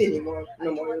wasn't 50-50 anymore.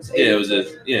 No more. It was 80-20. Yeah, it was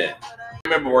just, yeah. I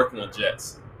remember working with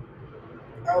Jets.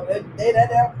 Oh, they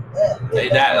that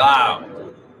loud.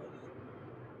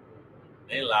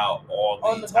 They loud all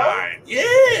the time. Boat?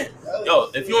 Yeah. Oh,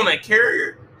 yo, if you're on a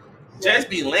carrier, Jets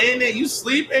be landing, you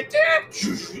sleeping,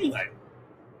 you like,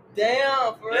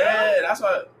 damn, for real? Yeah,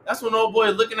 that's when old boy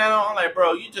is looking at him. I'm like,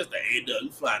 bro, you just a A-Dub, you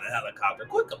flying a helicopter.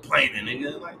 Quit complaining,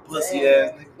 nigga. Like, pussy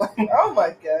ass nigga. Oh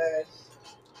my gosh.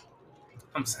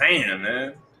 I'm saying,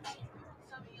 man.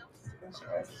 That's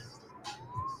right.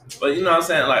 But you know what I'm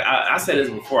saying? Like I said this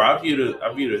before, I view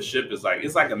the ship as like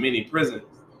it's like a mini prison.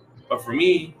 But for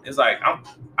me, it's like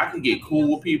I can get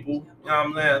cool with people. You know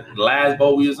what I'm saying? The last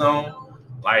boat we was on,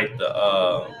 like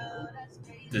the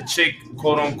chick,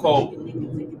 quote unquote,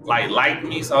 like liked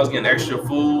me, so I was getting extra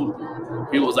food.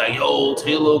 People was like, yo, tell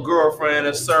your little girlfriend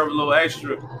to serve a little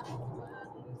extra.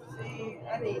 See,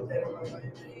 I need that in my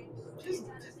life. Just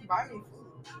buy me food.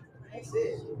 That's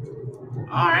it.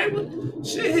 Alright, well,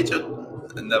 shit, hit your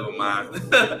never mind.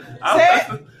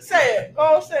 Say it. Go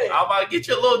on, say it. I'm about to get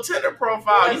your little Tinder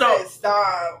profile. You know,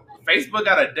 stop. Facebook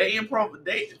got a dating profile.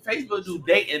 Facebook do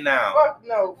dating now. Fuck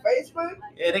no, Facebook.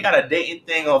 Yeah, they got a dating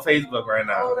thing on Facebook right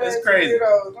now. Oh, it's crazy.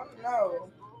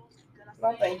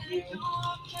 No, thank you.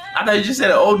 I thought you just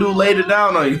said an old dude laid it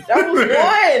down on you. That was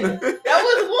one. That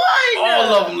was one.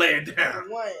 All of them laid it down.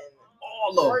 One. All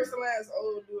of them. First and last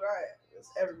old dude I had was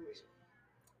everywhere.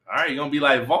 All right, you're gonna be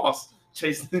like Voss,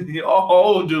 chasing all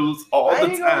old dudes all the time. I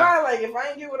ain't gonna lie, like if I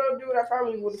ain't get with old dude, I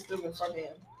probably would have still been fucking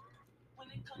him.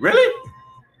 Really?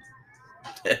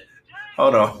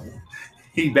 Hold on.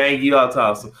 He banged you out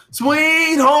to some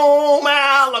Sweet Home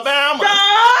Alabama.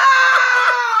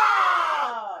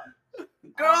 Ah!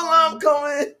 Girl, I'm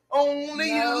coming on to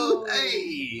you.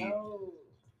 Hey.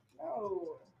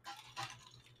 No.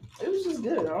 It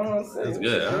good. I don't know what to say. It's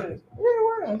good, huh? Yeah, it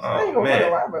was. I ain't gonna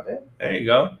man. lie about that. There you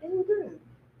go. It was good.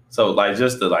 So like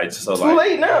just to like Too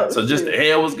late now. So just the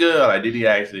head was good. Like did he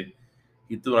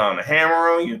threw down the hammer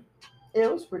on you? Yeah,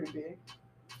 it was pretty big.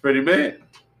 Pretty big.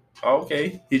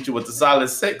 Okay, hit you with the solid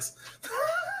 6.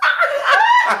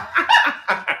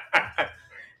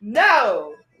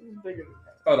 No. It was bigger than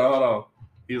that. Hold on.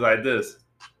 He's like this.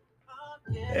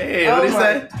 Hey, what he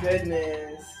say? Oh my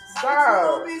goodness.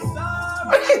 Stop.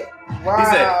 Wow. He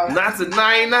said, not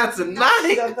tonight, not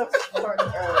tonight. Shut the fuck up.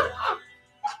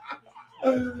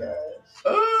 Oh my gosh.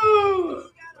 Oh.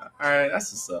 All right,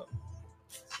 that's what's up.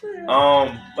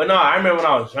 But no, I remember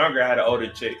when I was younger, I had an older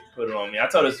chick put it on me. I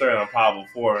told this story on pod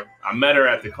before. I met her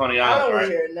at the Coney I Island, don't want right?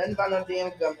 to hear nothing about no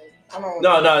damn gummy.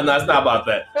 No, it's not about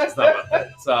that. It's not about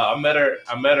that. So I met her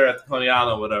at the Coney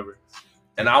Island, whatever.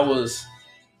 And I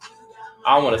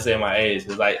don't want to say my age,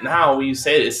 because like now when you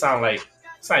say it sounds like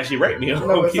she raped me.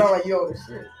 No, it sounds like you older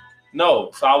shit. No,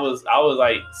 so I was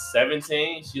like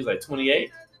 17. She was like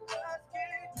 28.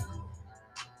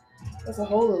 That's a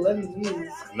whole 11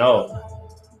 years. No.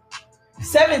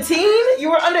 17?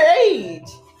 You were underage.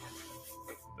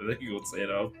 I think you would say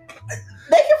though.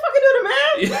 They can fucking do the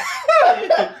math.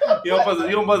 you don't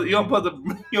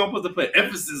supposed to put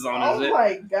emphasis on Oh it.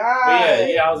 my god. But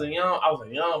yeah, I was a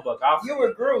young buck. You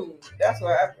were groomed. That's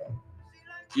what happened.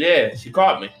 Yeah, she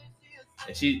caught me.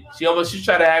 And she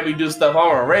tried to have me do stuff I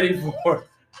wasn't ready for.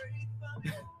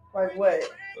 Like what?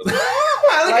 Look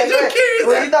at you curious.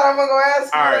 Well, you thought I was gonna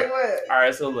ask you? All right. Like what? All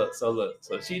right, so look.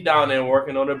 So she down there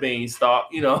working on the beanstalk,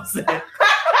 you know what I'm saying?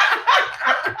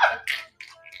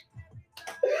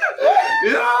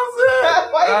 You know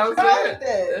what I'm saying?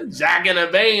 That? Jack and the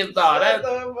beanstalk. That's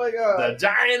Oh my god. the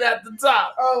giant at the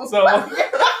top. Oh So my god.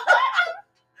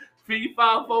 3,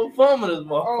 5, 4 form of this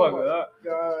motherfucker. Oh my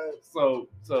god. So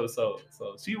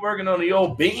she working on the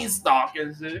old beanstalk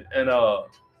and shit, and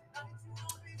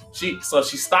she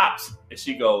stops and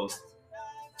she goes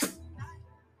with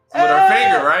her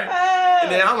finger, right?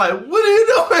 And then I'm like, what are you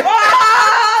doing?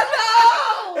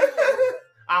 Oh, no!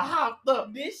 I hopped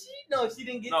up. Did she? No, she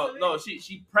didn't get to it. No,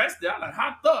 she pressed it. I like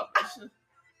hopped up.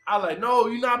 I like, no,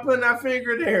 you're not putting that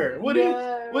finger there. What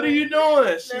are you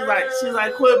doing? She's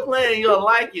like, quit playing. You'll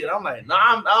like it. I'm like, no,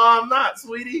 I'm not,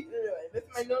 sweetie. That's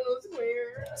my no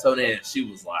square. So then she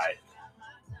was like,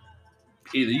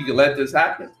 either you can let this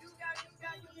happen,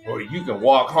 or you can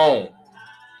walk home.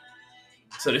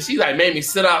 So then she like made me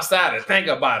sit outside and think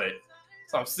about it.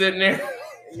 So I'm sitting there.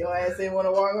 Your ass didn't want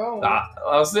to walk home. I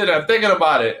was sitting there thinking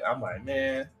about it. I'm like,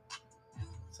 man.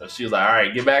 So she was like, all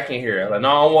right, get back in here. I'm like,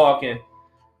 no, I'm walking.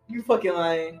 You fucking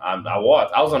lying. I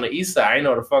walked. I was on the east side. I didn't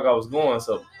know where the fuck I was going.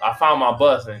 So I found my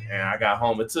bus and I got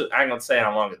home. I ain't gonna say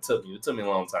how long it took me. It took me a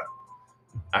long time.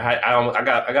 I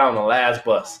got on the last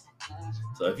bus.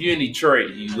 So if you're in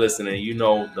Detroit, you listening, you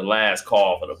know the last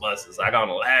call for the buses. I got on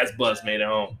the last bus, made it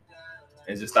home,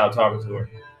 and just stopped talking to her.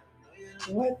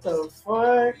 What the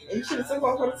fuck? You should have took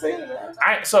off for the scene,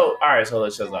 man. So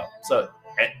let's shut up. So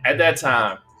at that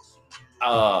time,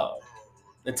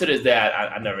 and to this day,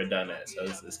 I never done that. So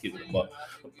let's keep it a buck.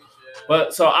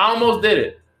 But so I almost did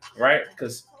it, right?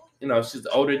 Because she's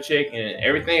the older chick, and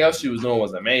everything else she was doing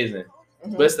was amazing.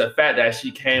 Mm-hmm. But it's the fact that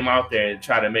she came out there and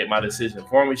tried to make my decision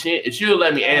for me. If she would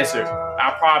let me answer,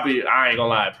 I ain't gonna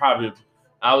lie,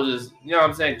 I was just, you know what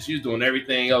I'm saying? Because she was doing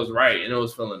everything else right, and it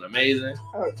was feeling amazing.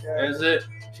 Okay. And that's it.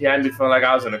 She had me feeling like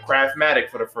I was in a Craftmatic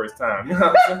for the first time. You know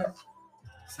what I'm saying?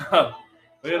 So,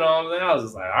 you know what I'm saying? I was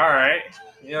just like, all right.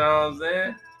 You know what I'm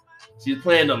saying? She's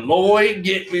playing the Lloyd,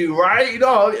 get me right. You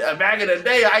know, back in the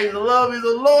day, I used to love me the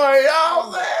Lloyd. You know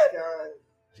what I'm saying?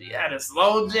 She had the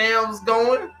slow jams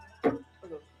going.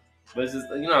 But it's just,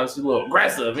 she's a little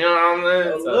aggressive. You know what I'm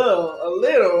saying? A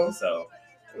little. So.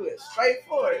 It was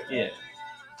straightforward. Yeah.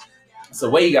 So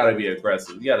way you gotta be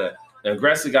aggressive. The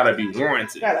aggressive gotta be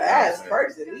warranted. You gotta ask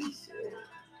first at least. Shit.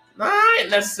 Nah, ain't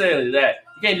necessarily that.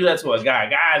 You can't do that to a guy.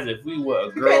 Guys, if we were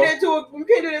a girl, you can't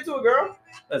do that to a girl.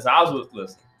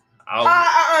 Listen.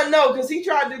 No, because he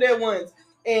tried to do that once,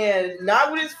 and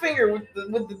not with his finger, with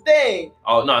the thing.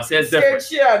 Oh no, see, that's different.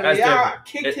 Scared shit out of me. Different. I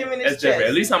kicked him in his chest. Different.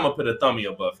 At least I'm gonna put a thumb in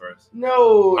your butt first.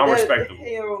 No, I'm respectable.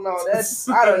 Hell no, that's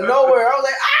out of nowhere. I was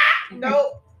like,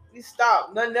 no. We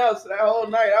stopped. Nothing else that whole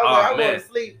night. I was I'm going to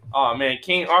sleep. Oh, man.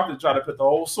 King Arthur tried to put the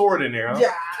whole sword in there, huh?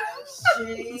 Yeah,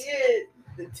 shit.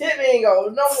 The tip ain't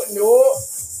going. No.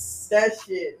 That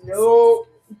shit. No.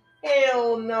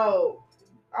 Hell no.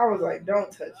 I was like, don't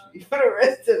touch me for the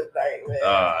rest of the night, man.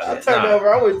 I turned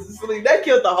over. I went to sleep. That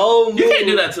killed the whole mood. You can't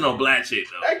do that to no black chick,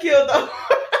 though. That killed the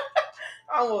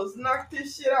I almost knocked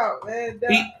this shit out, man.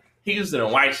 He used to the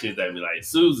white shit that be like,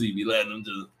 Susie be letting them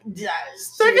just Yeah,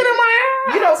 stick it in my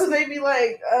ass. You know, because they be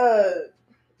like,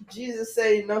 Jesus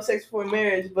say no sex before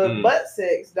marriage, but butt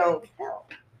sex don't count.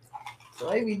 So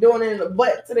they be doing it in the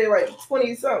butt till they like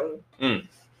 20-something.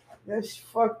 That's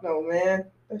fuck no, man.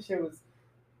 That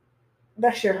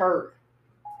shit hurt.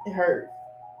 It hurt.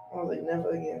 I was like,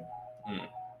 never again.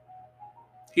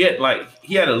 He had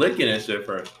a lick in that shit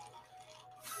first.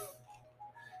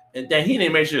 And then he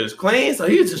didn't make sure it was clean, so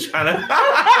he was just trying to.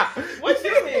 What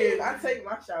you mean? I take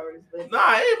my showers, but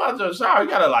Nah, it ain't about your shower. You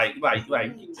gotta like you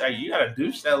gotta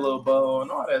douche that little bowl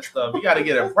and all that stuff. You gotta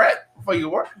get it prepped before you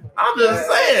work. I'm just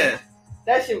saying.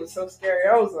 That shit was so scary.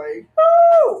 I was like,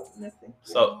 oh, nothing.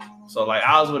 So like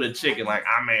I was with a chick and like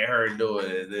I made her do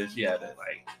it, and then she had to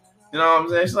like, you know what I'm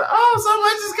saying? She's like, oh, so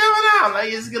much is coming out.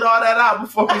 Like, just get all that out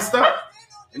before we start.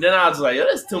 And then I was like, yo,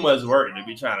 that's too much work to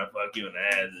be trying to fuck you in the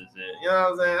ass and shit. You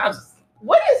know what I'm saying?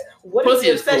 What is Pussy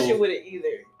the is obsession cool. with it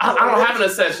either? I don't have an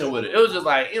obsession with it. It was just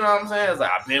like, you know what I'm saying? It's like,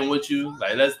 I've been with you.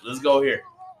 Like, let's go here.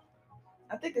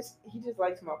 I think he just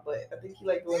likes my butt. I think he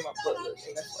likes the way my butt looks,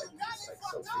 and that's why he's just like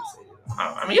so fixated.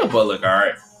 I mean, your butt look all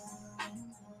right.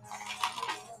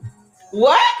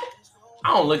 What? I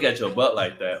don't look at your butt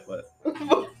like that, but.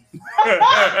 You a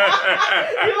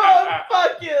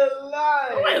fucking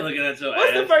lie. I ain't looking at your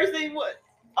What's ass. the first thing? What?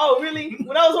 Oh, really?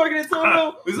 When I was working in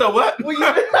Toronto, We said what? who was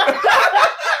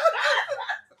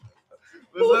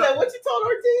that? What you told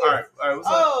Ortiz? All right, what's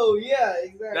up? Oh, yeah,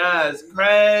 exactly. That's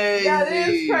crazy. That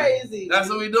is crazy. That's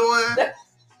what we doing?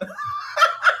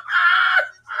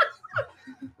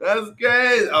 That's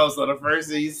crazy. Oh, so the first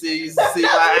thing you see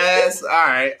my ass? All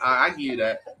right, I give you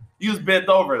that. You was bent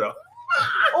over, though.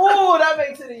 Oh, that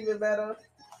makes it even better.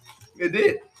 It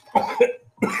did. Oh,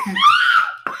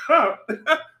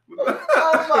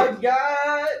 my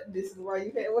God. This is why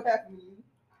you had what happened to you.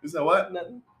 You said what?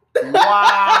 Nothing.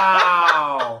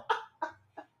 Wow. I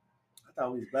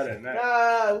thought we was better than that.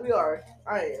 Nah, we are.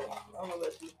 I am. I'm gonna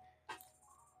let you.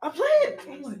 I'm playing.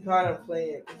 Oh my God, I'm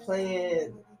playing.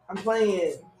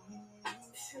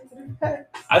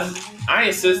 I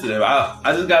ain't sensitive. I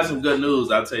just got some good news.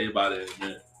 I'll tell you about it in a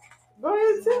minute. Go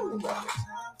ahead and tell me about it.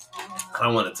 I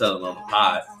don't want to tell them on the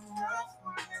pod.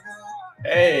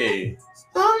 Hey.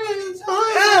 Stop!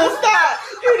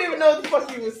 You didn't even know what the fuck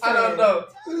you was saying. I don't know.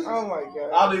 Oh my God.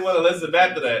 I don't even want to listen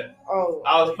back to that. Oh.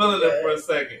 I was feeling it for a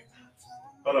second.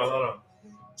 Hold on.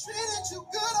 Treated you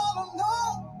good all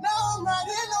along. Now I'm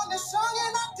riding on this song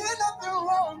and I did nothing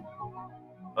wrong.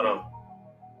 Hold on.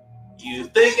 You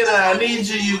thinking I need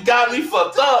you? You got me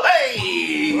fucked up.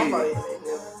 Hey. I'm not even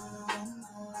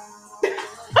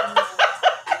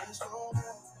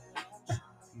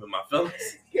In my feelings.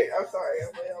 I'm sorry.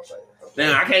 I'm playing.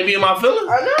 Damn, I can't be in my feelings.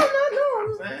 I know.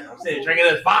 I'm saying drinking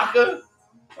this vodka. You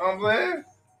know what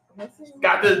I'm saying?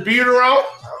 Got this beater on.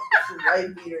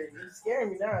 White beater. You're scaring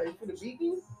me now. You finna beat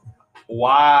me?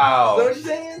 Wow. Is that what you're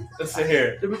saying? Listen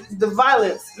here. The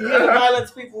violence. You hear the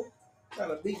violence, people? Trying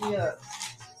to beat me up.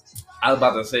 I was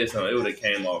about to say something. It would have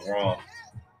came off wrong.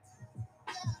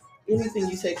 Anything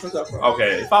you say comes off wrong.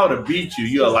 Okay, if I would have beat you,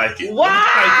 you'll like it. Wow!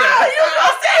 Like You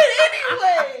gonna say it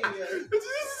anyway!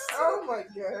 Oh my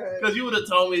God. Because you would have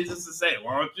told me just to say it.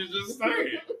 Why don't you just say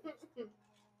it?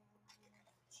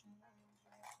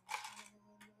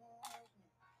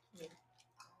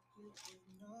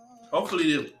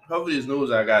 Hopefully this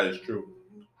news I got is true.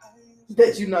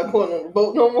 That you not going on the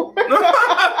boat no more?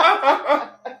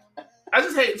 I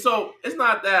just hate, so it's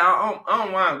not that I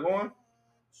don't mind going.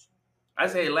 I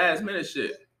just hate last minute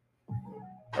shit.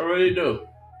 I really do.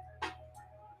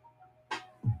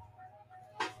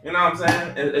 You know what I'm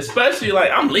saying? Especially like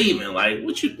I'm leaving. Like,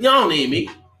 what you don't need me.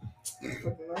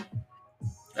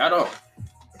 I don't.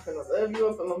 They're finna love you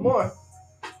up in the more.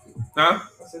 Huh? I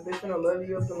said they finna love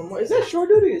you up in the more. Is that shore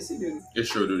duty or sea duty? It's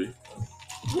shore duty.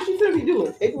 What you finna be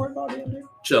doing? Paperwork all day in there?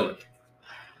 Chilling.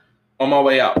 On my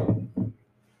way out.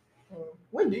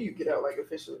 When do you get out, like,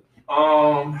 officially?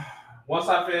 Once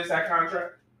I finish that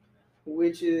contract,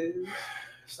 Which is?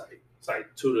 it's like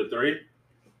 2 to 3.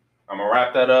 I'm gonna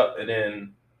wrap that up and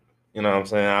then, you know what I'm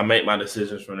saying, I make my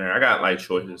decisions from there. I got like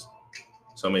choices.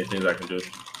 So many things I can do.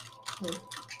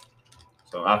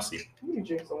 So I'll see. You need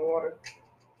to drink some water.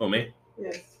 Oh, me?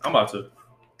 Yes. I'm about to.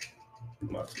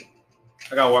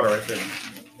 I got water right there.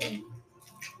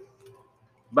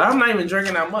 But I'm not even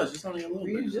drinking that much. It's only a little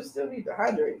You bit. just still need to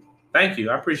hydrate. Thank you.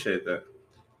 I appreciate that.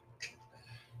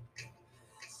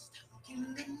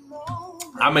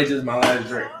 I may just my last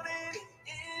drink.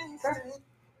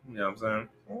 You know what I'm saying?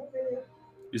 Okay.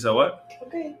 You said what?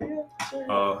 Okay, yeah, sure.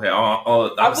 Oh, hey,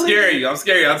 I'm scared.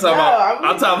 I'm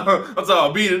talking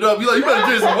about beat it up. You like, you better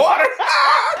drink some water.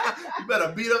 You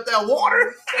better beat up that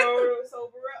water.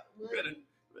 Sober up. You better,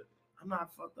 I'm not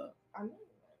fucked up. I know.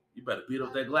 You better beat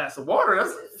up that glass of water.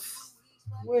 That's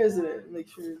Where is it? Make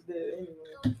sure it's there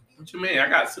anyway. what you mean. I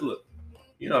got to look.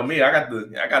 You know me. I got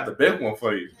the big one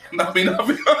for you. I mean,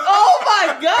 oh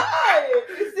my God!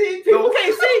 You see, people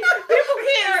can't see. People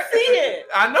can't see it.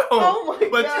 I know. Oh my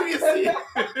but God! you can see it.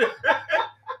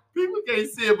 People can't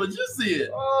see it, but you see it.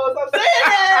 Oh, stop saying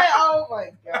that! Oh my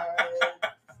God!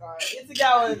 Sorry. It's a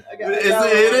gallon.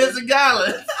 It is a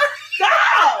gallon.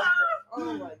 Stop!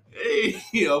 Oh my God! Hey,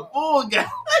 a full gallon.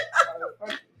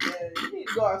 You need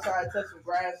to go outside and touch some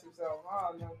grass or something. I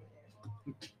don't know,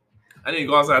 man. I need to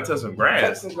go outside and touch some grass.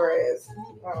 Touch some grass.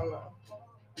 I don't know.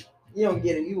 You don't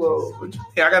get it. You old.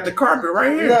 Yeah, I got the carpet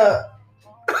right here. No.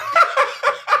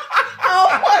 Oh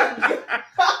my God.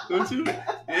 Don't you?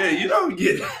 Yeah, you don't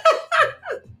get it.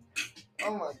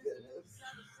 Oh my goodness.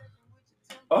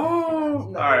 Oh,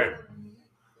 No. all right.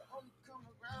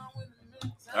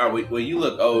 All right, well, you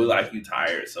look old, like you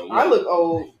tired. So I look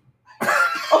old.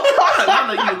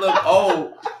 I know you look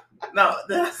old. No,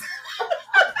 that's.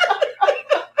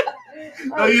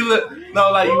 No, you look.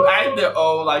 No, like you acted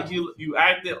old. Like you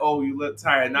acted old. You look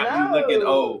tired. Not you looking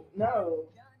old. No.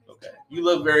 Okay. You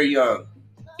look very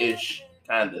young-ish,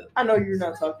 kind of. I know you're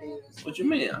not talking. What you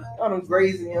mean? I don't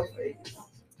graze in your face.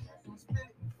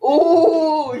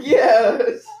 Ooh,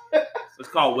 yes. It's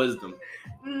called wisdom.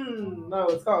 No,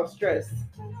 it's called stress.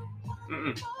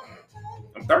 Mm-mm.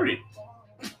 I'm 30.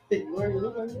 You already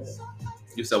look like that.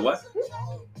 You said what?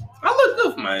 I look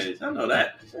good for my age. I know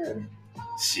that. Sure.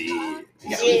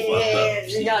 Shit.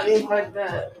 You got me fucked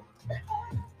up.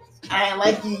 I ain't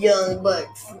like you young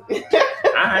bucks.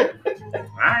 Alright.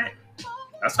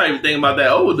 That's how you think about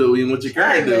that old dude, even what your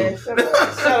current man, dude. shut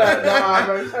up. Nah,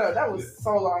 bro, shut up. That was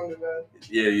so long ago.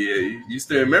 Yeah. You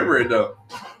still remember it though.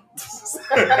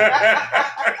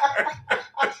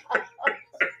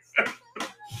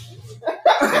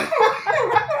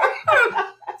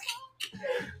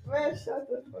 Man, shut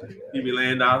the fuck up. You be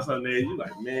laying down Sunday, you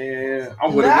like, man,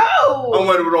 I'm No!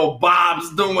 wondering what old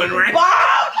Bob's doing right.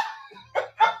 Bob!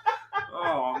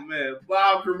 Oh man,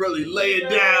 Bob can really lay it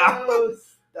down. No,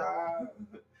 stop.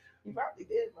 You probably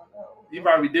did by now. You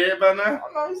probably dead by now. I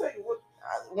don't know. He's like,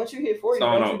 once you hit 40, So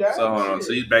hold don't on. you die? So hold on.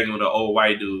 So you banging with an old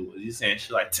white dude. You saying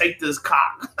she like, take this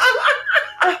cock.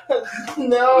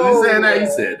 No. Was he saying that? He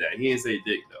said that. He didn't say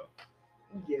dick though.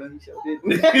 Yeah, he sure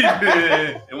didn't.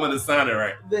 It wouldn't have sounded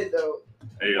right. Did though.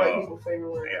 Hey White y'all. people's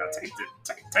favorite word. Hey y'all,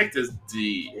 take this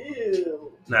D.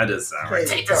 Ew. Nah, that sound right.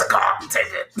 Okay, Take this cock. Take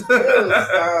it. Ew,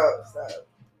 stop.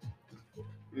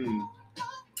 Mm.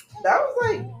 That was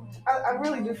like, I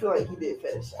really do feel like he did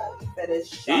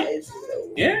fetishize it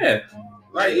though. Yeah.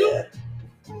 Like you. Yeah.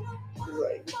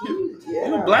 Like, You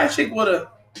yeah. a black chick with a.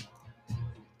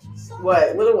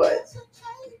 What? With a what?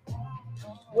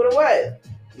 With a what?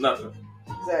 Nothing.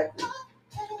 Exactly.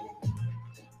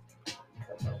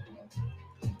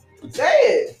 Say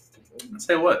it.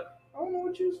 Say what? I don't know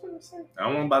what you was going to say. I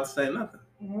wasn't about to say nothing.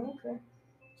 Okay.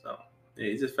 So, yeah,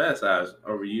 he just fantasized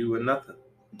over you and nothing.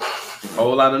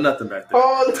 Whole lot of nothing back there.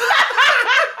 Oh.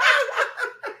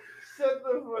 Shut the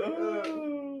fuck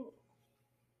up.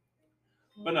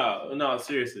 But no,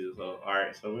 seriously. So, all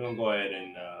right. So we're gonna go ahead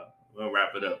and we'll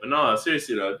wrap it up. But no,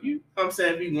 seriously though, if you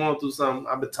going through something,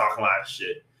 I've been talking a lot of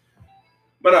shit.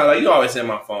 But like you always in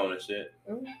my phone and shit.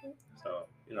 Mm-hmm. So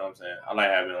you know what I'm saying. I like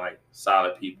having like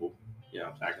solid people. You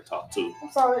know, I can talk to. I'm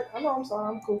sorry. I know I'm sorry.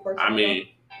 I'm a cool person. I mean,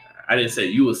 I didn't say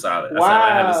you were solid. Wow. I said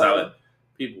I have solid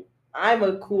people, I'm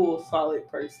a cool, solid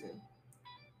person.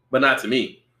 but not to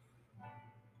me.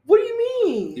 What do you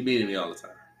mean? You beating me all the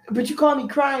time. But you called me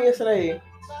crying yesterday.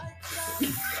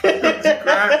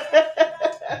 Crying?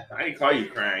 I didn't call you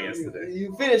crying yesterday.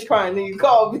 You finished crying, then you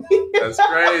called me. That's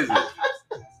crazy.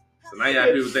 So now you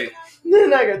got people think.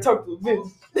 Then I gotta talk to a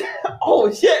bitch.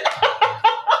 Oh shit.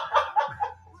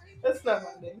 That's not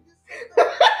my name.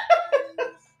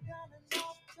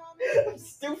 I'm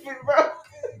stupid, bro.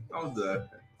 I'm done.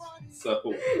 So,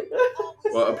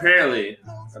 well, apparently,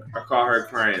 I call her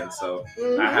crying, so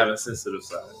I have a sensitive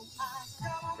side.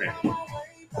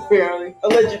 Apparently.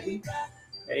 Allegedly.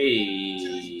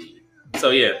 Hey. So,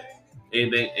 yeah.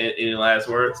 Any last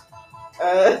words?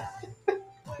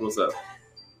 What's up?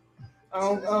 I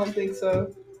don't think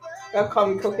so. Y'all call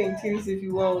me cocaine titties if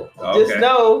you want. Okay. Just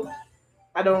know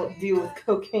I don't deal with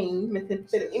cocaine,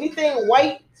 methamphetamine, anything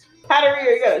white, powdery,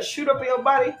 or you gotta shoot up in your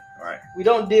body. All right. We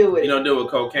don't deal with You it. don't deal with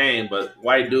cocaine, but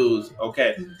white dudes,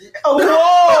 okay. Oh,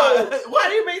 whoa! Why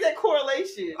do you make that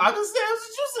correlation? I just said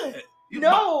what you said.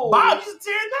 No. Bob used to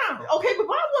tear it down. Okay, but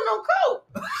Bob wasn't on coke.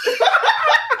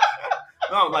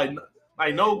 No, like,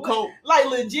 Like no coat. Like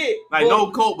legit. Like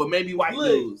no coat, but maybe white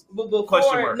dudes. But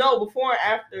Question before, mark. before and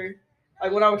after,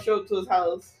 like when I would show up to his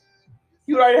house,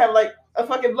 he would already have like a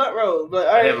fucking blunt roll. But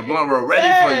all I right, have a blunt roll ready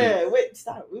for you. Wait,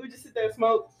 stop. We would just sit there and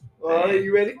smoke. Well, are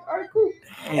you ready? All right, cool.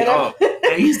 Dang,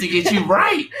 and he used to get you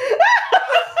right.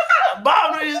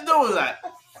 Bob knew he was doing like,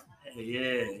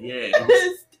 hey, yeah.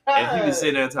 And he was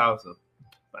sitting there and talking.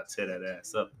 I tear that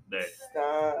ass up today.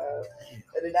 Stop.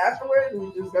 And then afterwards,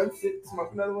 we just go sit,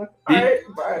 smoke another one. All right,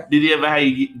 bye. Did he ever have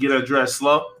you get her dressed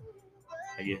slow?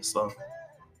 I get slow.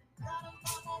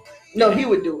 No, he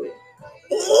would do it.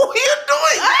 Oh, he'll do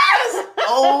it. Yes.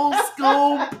 Old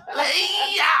school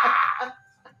player.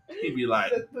 He'd be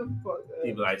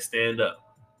like, stand up.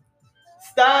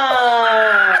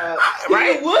 Stop.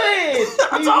 Right? He would.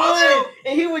 He would.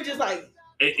 And he would just like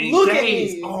look at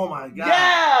me. Oh my God.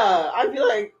 Yeah. I'd be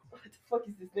like, what the fuck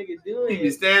is this nigga doing? He'd be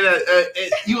standing there.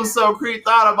 You was so creeped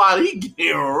out about it. He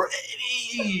getting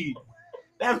ready.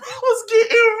 That man was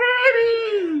getting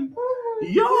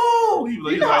ready. Yo. He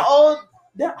was like, old.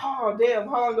 Oh damn!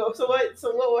 How long ago? So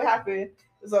what would happen?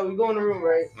 So we go in the room,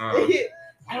 right?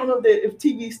 I don't know if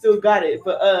TV still got it,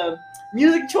 but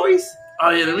music choice. Oh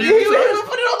yeah, the music choice. He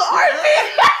put it on the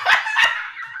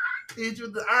R&B. Hit you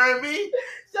with the R&B.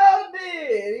 So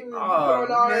did he was on the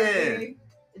man. R&B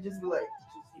and just be like,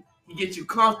 he get you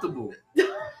comfortable,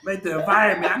 make the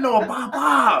environment. I know about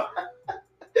Bob.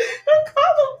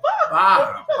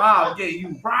 Bob, get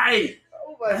you right.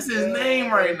 Oh That's his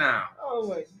name right now. Oh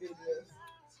my goodness.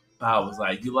 Bob was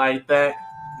like, you like that?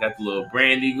 Got the little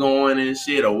brandy going and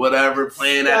shit or whatever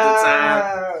playing at the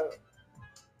time.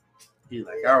 He's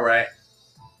like, all right.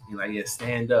 He's like, yeah,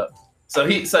 stand up. So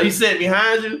he sat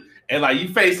behind you and like you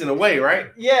facing away, right?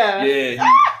 Yeah. Yeah.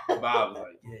 Bob was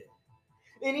like,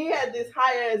 yeah. And he had this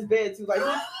high ass bed too. Like,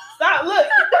 stop, look.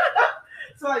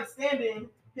 So like standing,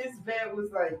 his bed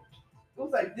was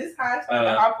like this high, so I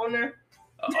could hop on there.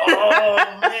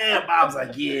 Oh man, Bob's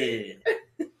like, yeah.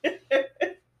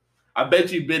 I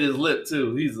bet you bit his lip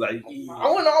too. He's like, yeah. I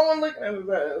want to look at his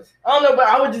ass. I don't know, but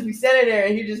I would just be standing there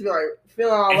and he'd just be like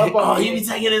feeling all up on me. He'd be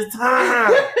taking his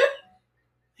time.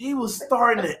 He was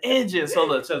starting the engine. So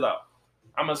look, check out.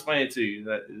 I'm gonna explain it to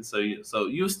you. So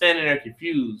you standing there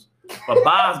confused, but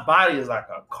Bob's body is like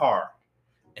a car,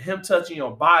 and him touching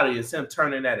your body is him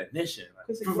turning that ignition.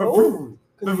 No.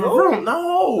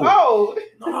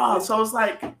 So it's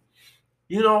like,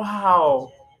 you know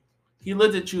how he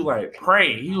looked at you like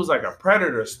prey. He was like a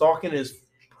predator stalking his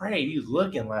prey. He was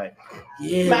looking like,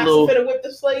 yeah,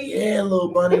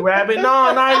 little bunny rabbit.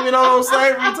 No, not even on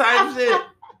slavery type shit.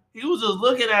 He was just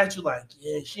looking at you like,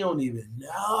 yeah, she don't even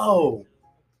know.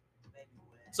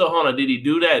 So hold on, did he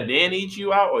do that then eat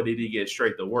you out, or did he get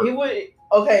straight to work? He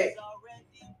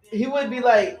would be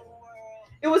like,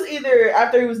 it was either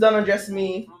after he was done undressing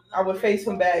me, I would face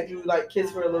him back, he would like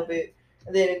kiss for a little bit,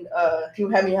 and then he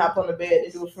would have me hop on the bed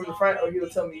and do it from the front, or he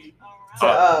would tell me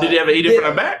to, did he ever eat it from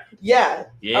the back? Yeah.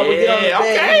 Yeah, I would get on the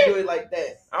bed and do it like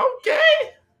that.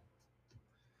 Okay.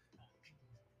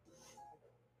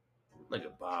 Look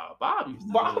at Bob. Bob used to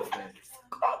do that.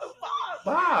 Call him Bob.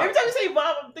 Bob. Every time you say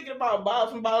Bob, I'm thinking about Bob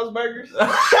from Bob's Burgers.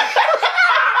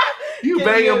 You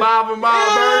banging Bob from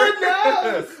Bob's Burgers?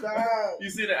 No, stop. You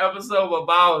see the episode where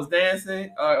Bob was dancing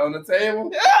on the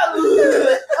table?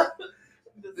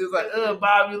 He was like,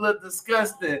 Bob, you look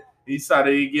disgusting. He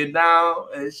started to get down,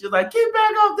 and she was like, get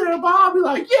back up there, Bob. He's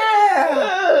like,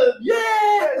 yeah.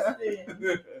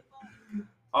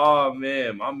 Oh,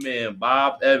 man, my man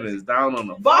Bob Evans down on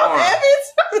the farm. Bob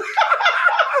Evans?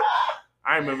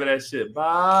 I remember that shit.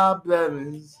 Bob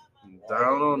Evans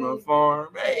down on the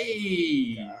farm.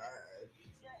 Hey.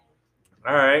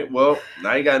 All right, well,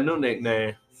 now you got a new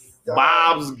nickname.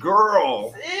 Bob's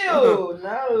Girl. Ew,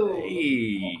 no.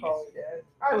 Hey. Don't call me that.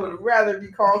 I would rather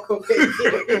be called Cocaine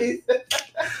Titties.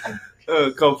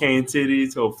 Cocaine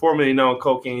Titties, or formerly known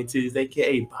Cocaine Titties,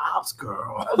 aka Bob's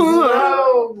Girl.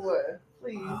 No.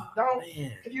 Please, don't.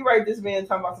 Man. If you write this man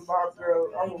talking about some Bob's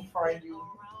Girl, I'm going to find you.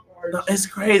 No, it's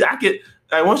crazy. I could,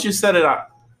 like, once you set it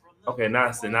up. Okay,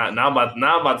 now I'm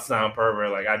about to sound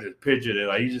pervert. Like, I just pictured it.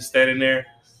 Like, you just standing there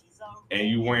and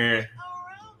you wearing.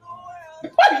 Why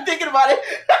are you thinking about it?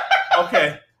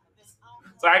 Okay.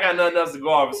 So I got nothing else to go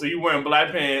off. So you wearing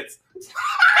black pants.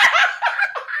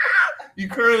 You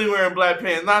currently wearing black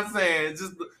pants. Not saying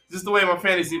just the way my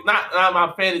fantasy, not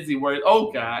my fantasy words.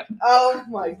 Oh God. Oh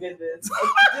my goodness.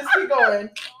 Just keep going.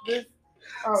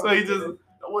 So he just.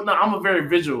 Well, no, I'm a very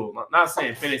visual. Not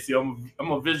saying fantasy. I'm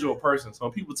a visual person. So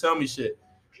when people tell me shit,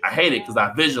 I hate it because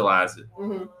I visualize it.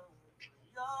 Mm-hmm.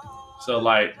 So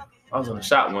like, I was in the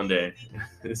shop one day.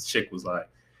 This chick was like,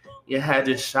 "Yeah, I had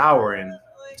this shower and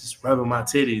just rubbing my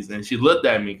titties. And she looked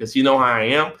at me because she know how I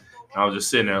am. And I was just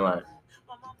sitting there like,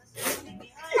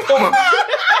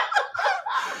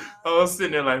 I was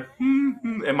sitting there like,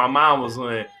 and my mom was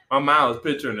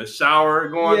picturing the shower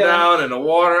going down and the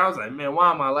water. I was like, man,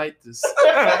 why am I like this?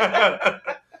 I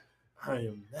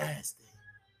am nasty.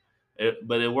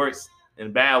 But it works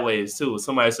in bad ways too.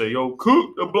 Somebody say, yo,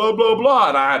 cook, blah, blah, blah.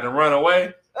 And I had to run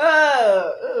away.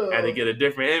 I had to get a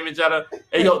different image out of,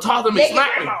 hey, yo, talk to me,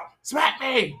 smack me. Smack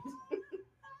me.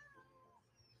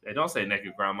 Hey, don't say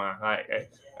naked grandma.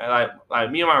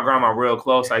 Like me and my grandma real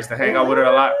close. I used to hang out with her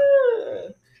a lot.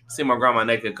 See my grandma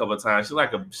naked a couple of times. She's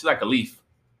like a leaf.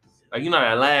 Like, you know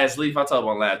that last leaf? I talk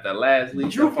about that last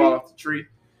leaf that fall off the tree.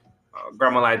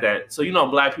 Grandma like that. So, you know,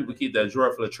 black people keep that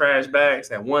drawer full of trash bags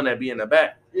and one that be in the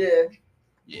back. Yeah.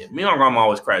 Me and my grandma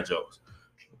always crack jokes.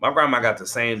 My grandma got the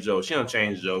same joke. She don't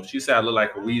change jokes. She said I look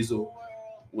like a weasel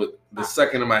with the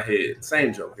second in my head.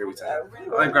 Same joke every time.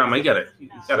 I'm like, grandma, you gotta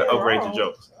upgrade the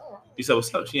jokes. You said,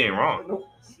 what's up? She ain't wrong.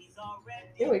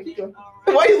 Anyway, keep going.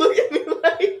 Why you looking at me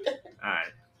like that? All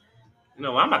right. You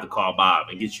know, I'm about to call Bob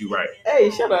and get you right. Hey,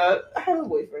 shut up. I have a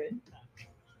boyfriend.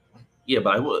 Yeah,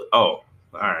 but what? Oh,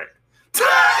 all right.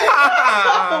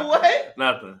 What?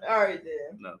 Nothing. All right,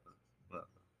 then. Nothing.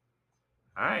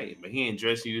 All right, but he ain't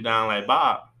dressing you down like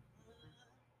Bob.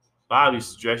 Bob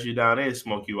used to dress you down and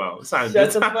smoke you out. Shut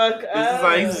the fuck up. This is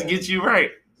how he used to get you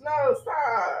right. No,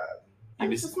 stop. I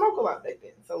used to smoke a lot back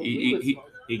then. So he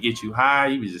get you high.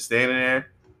 You be just standing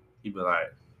there. He be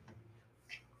like,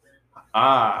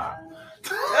 Oh.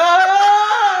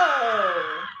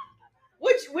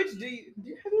 Which do you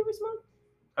have you ever smoked?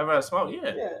 I've ever smoked,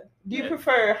 yeah. Yeah. Do you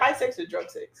prefer high sex or drunk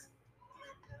sex?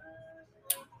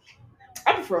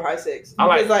 I prefer high sex. I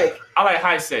like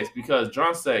high sex because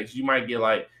drunk sex you might get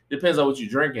like depends on what you're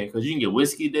drinking because you can get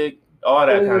whiskey dick, all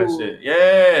that kind of shit.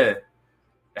 Yeah.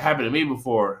 It happened to me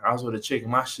before. I was with a chick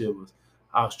and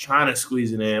I was trying to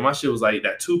squeeze it in. My shit was like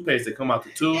that toothpaste that come out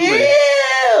the tube.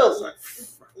 Ew! Like,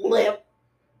 lip.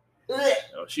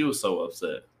 Oh, she was so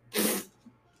upset.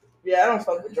 Yeah, I don't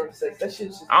fuck with drunk sex. That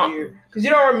shit's just weird. Because you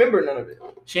don't remember none of it.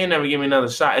 She ain't never give me another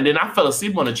shot. And then I fell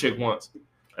asleep on a chick once.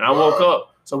 And I woke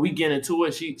up. So we get into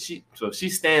it. She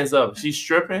stands up. She's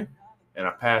stripping. And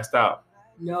I passed out.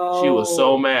 No. She was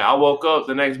so mad. I woke up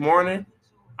the next morning.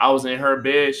 I was in her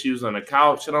bed. She was on the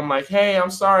couch. And I'm like, hey,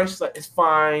 I'm sorry. She's like, it's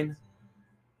fine.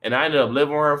 And I ended up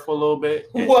living with her for a little bit.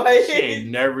 What? She ain't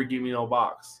never give me no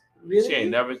box. Really? She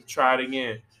ain't never tried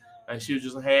again. And she was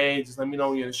just like, hey, just let me know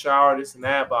when you're in the shower, this and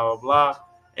that, blah, blah, blah.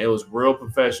 And it was real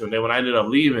professional. And then when I ended up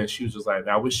leaving, she was just like,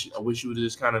 I wish you would have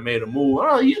just kind of made a move.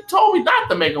 Oh, you told me not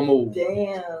to make a move.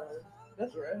 Damn.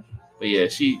 That's rough. But yeah,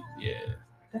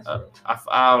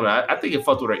 I don't know. I think it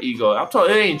fucked with her ego. I'm telling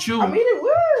you, it ain't you. I mean, it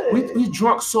would. We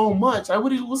drunk so much. Like, what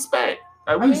do you expect?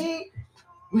 Like,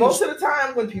 most of the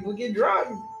time when people get drunk,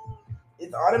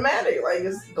 it's automatic. Like,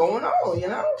 it's going on, you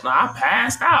know? Nah, I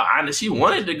passed out. She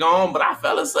wanted to go on, but I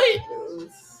fell asleep.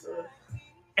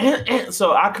 And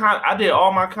so I did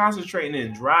all my concentrating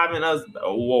and driving us.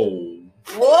 Whoa.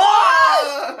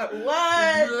 What?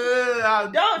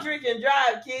 What? Don't drink and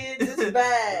drive, kids. It's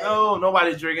bad. No,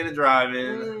 nobody's drinking and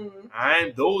driving.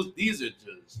 These are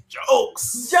just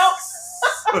jokes. Jokes.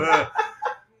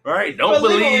 Right? Don't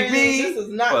believe me. This is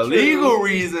not for true. Legal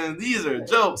reasons, these are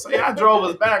jokes. So yeah, I drove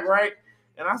us back, right?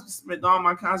 And I spent all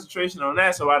my concentration on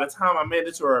that. So by the time I made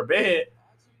it to her bed,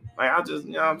 like I just,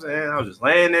 you know what I'm saying? I was just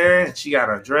laying there and she got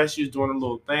her dress. She was doing a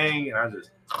little thing. And I just,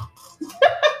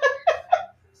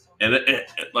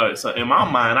 and so in my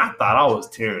mind, I thought I was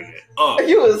tearing it up.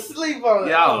 You was asleep on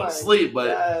it. Yeah, I was asleep.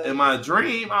 But in my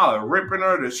dream, I was ripping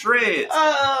her to shreds.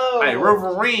 Oh. Like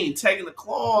Wolverine taking the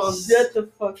claws. Shut the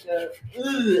fuck up.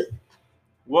 Ugh.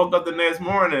 Woke up the next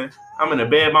morning. I'm in the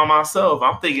bed by myself.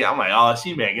 I'm like, oh,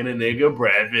 she making a nigga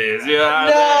breakfast. You know what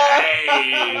I'm saying?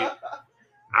 Hey,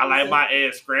 I like my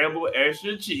eggs scrambled,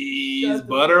 extra cheese,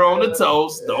 butter on the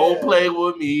toast. Don't play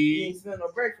with me. You ain't spent no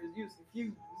breakfast. You was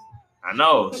confused. I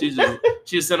know. She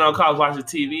was sitting on the couch watching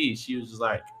TV. She was just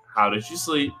like, how did you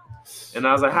sleep? And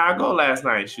I was like, how'd I go last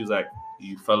night? She was like,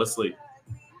 you fell asleep.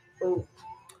 Ooh.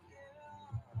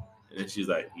 And she's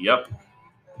like, yep.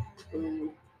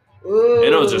 Ooh.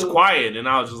 And it was just quiet. And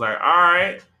I was just like, all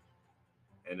right.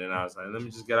 And then I was like, let me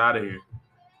just get out of here.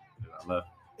 And I left.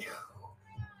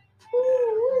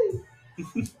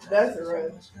 That's a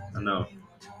rush. I know.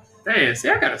 Damn, see,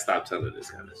 I gotta stop telling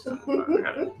this kind of shit.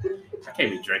 I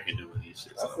can't be drinking doing these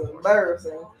shit. That's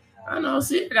embarrassing. I know.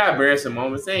 See, I got embarrassing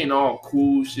moments. They ain't all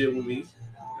cool shit with me. You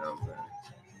know what I'm saying?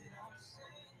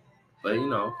 But, you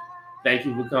know, thank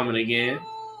you for coming again.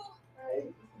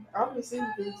 Obviously,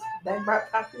 that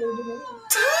brought popular to me.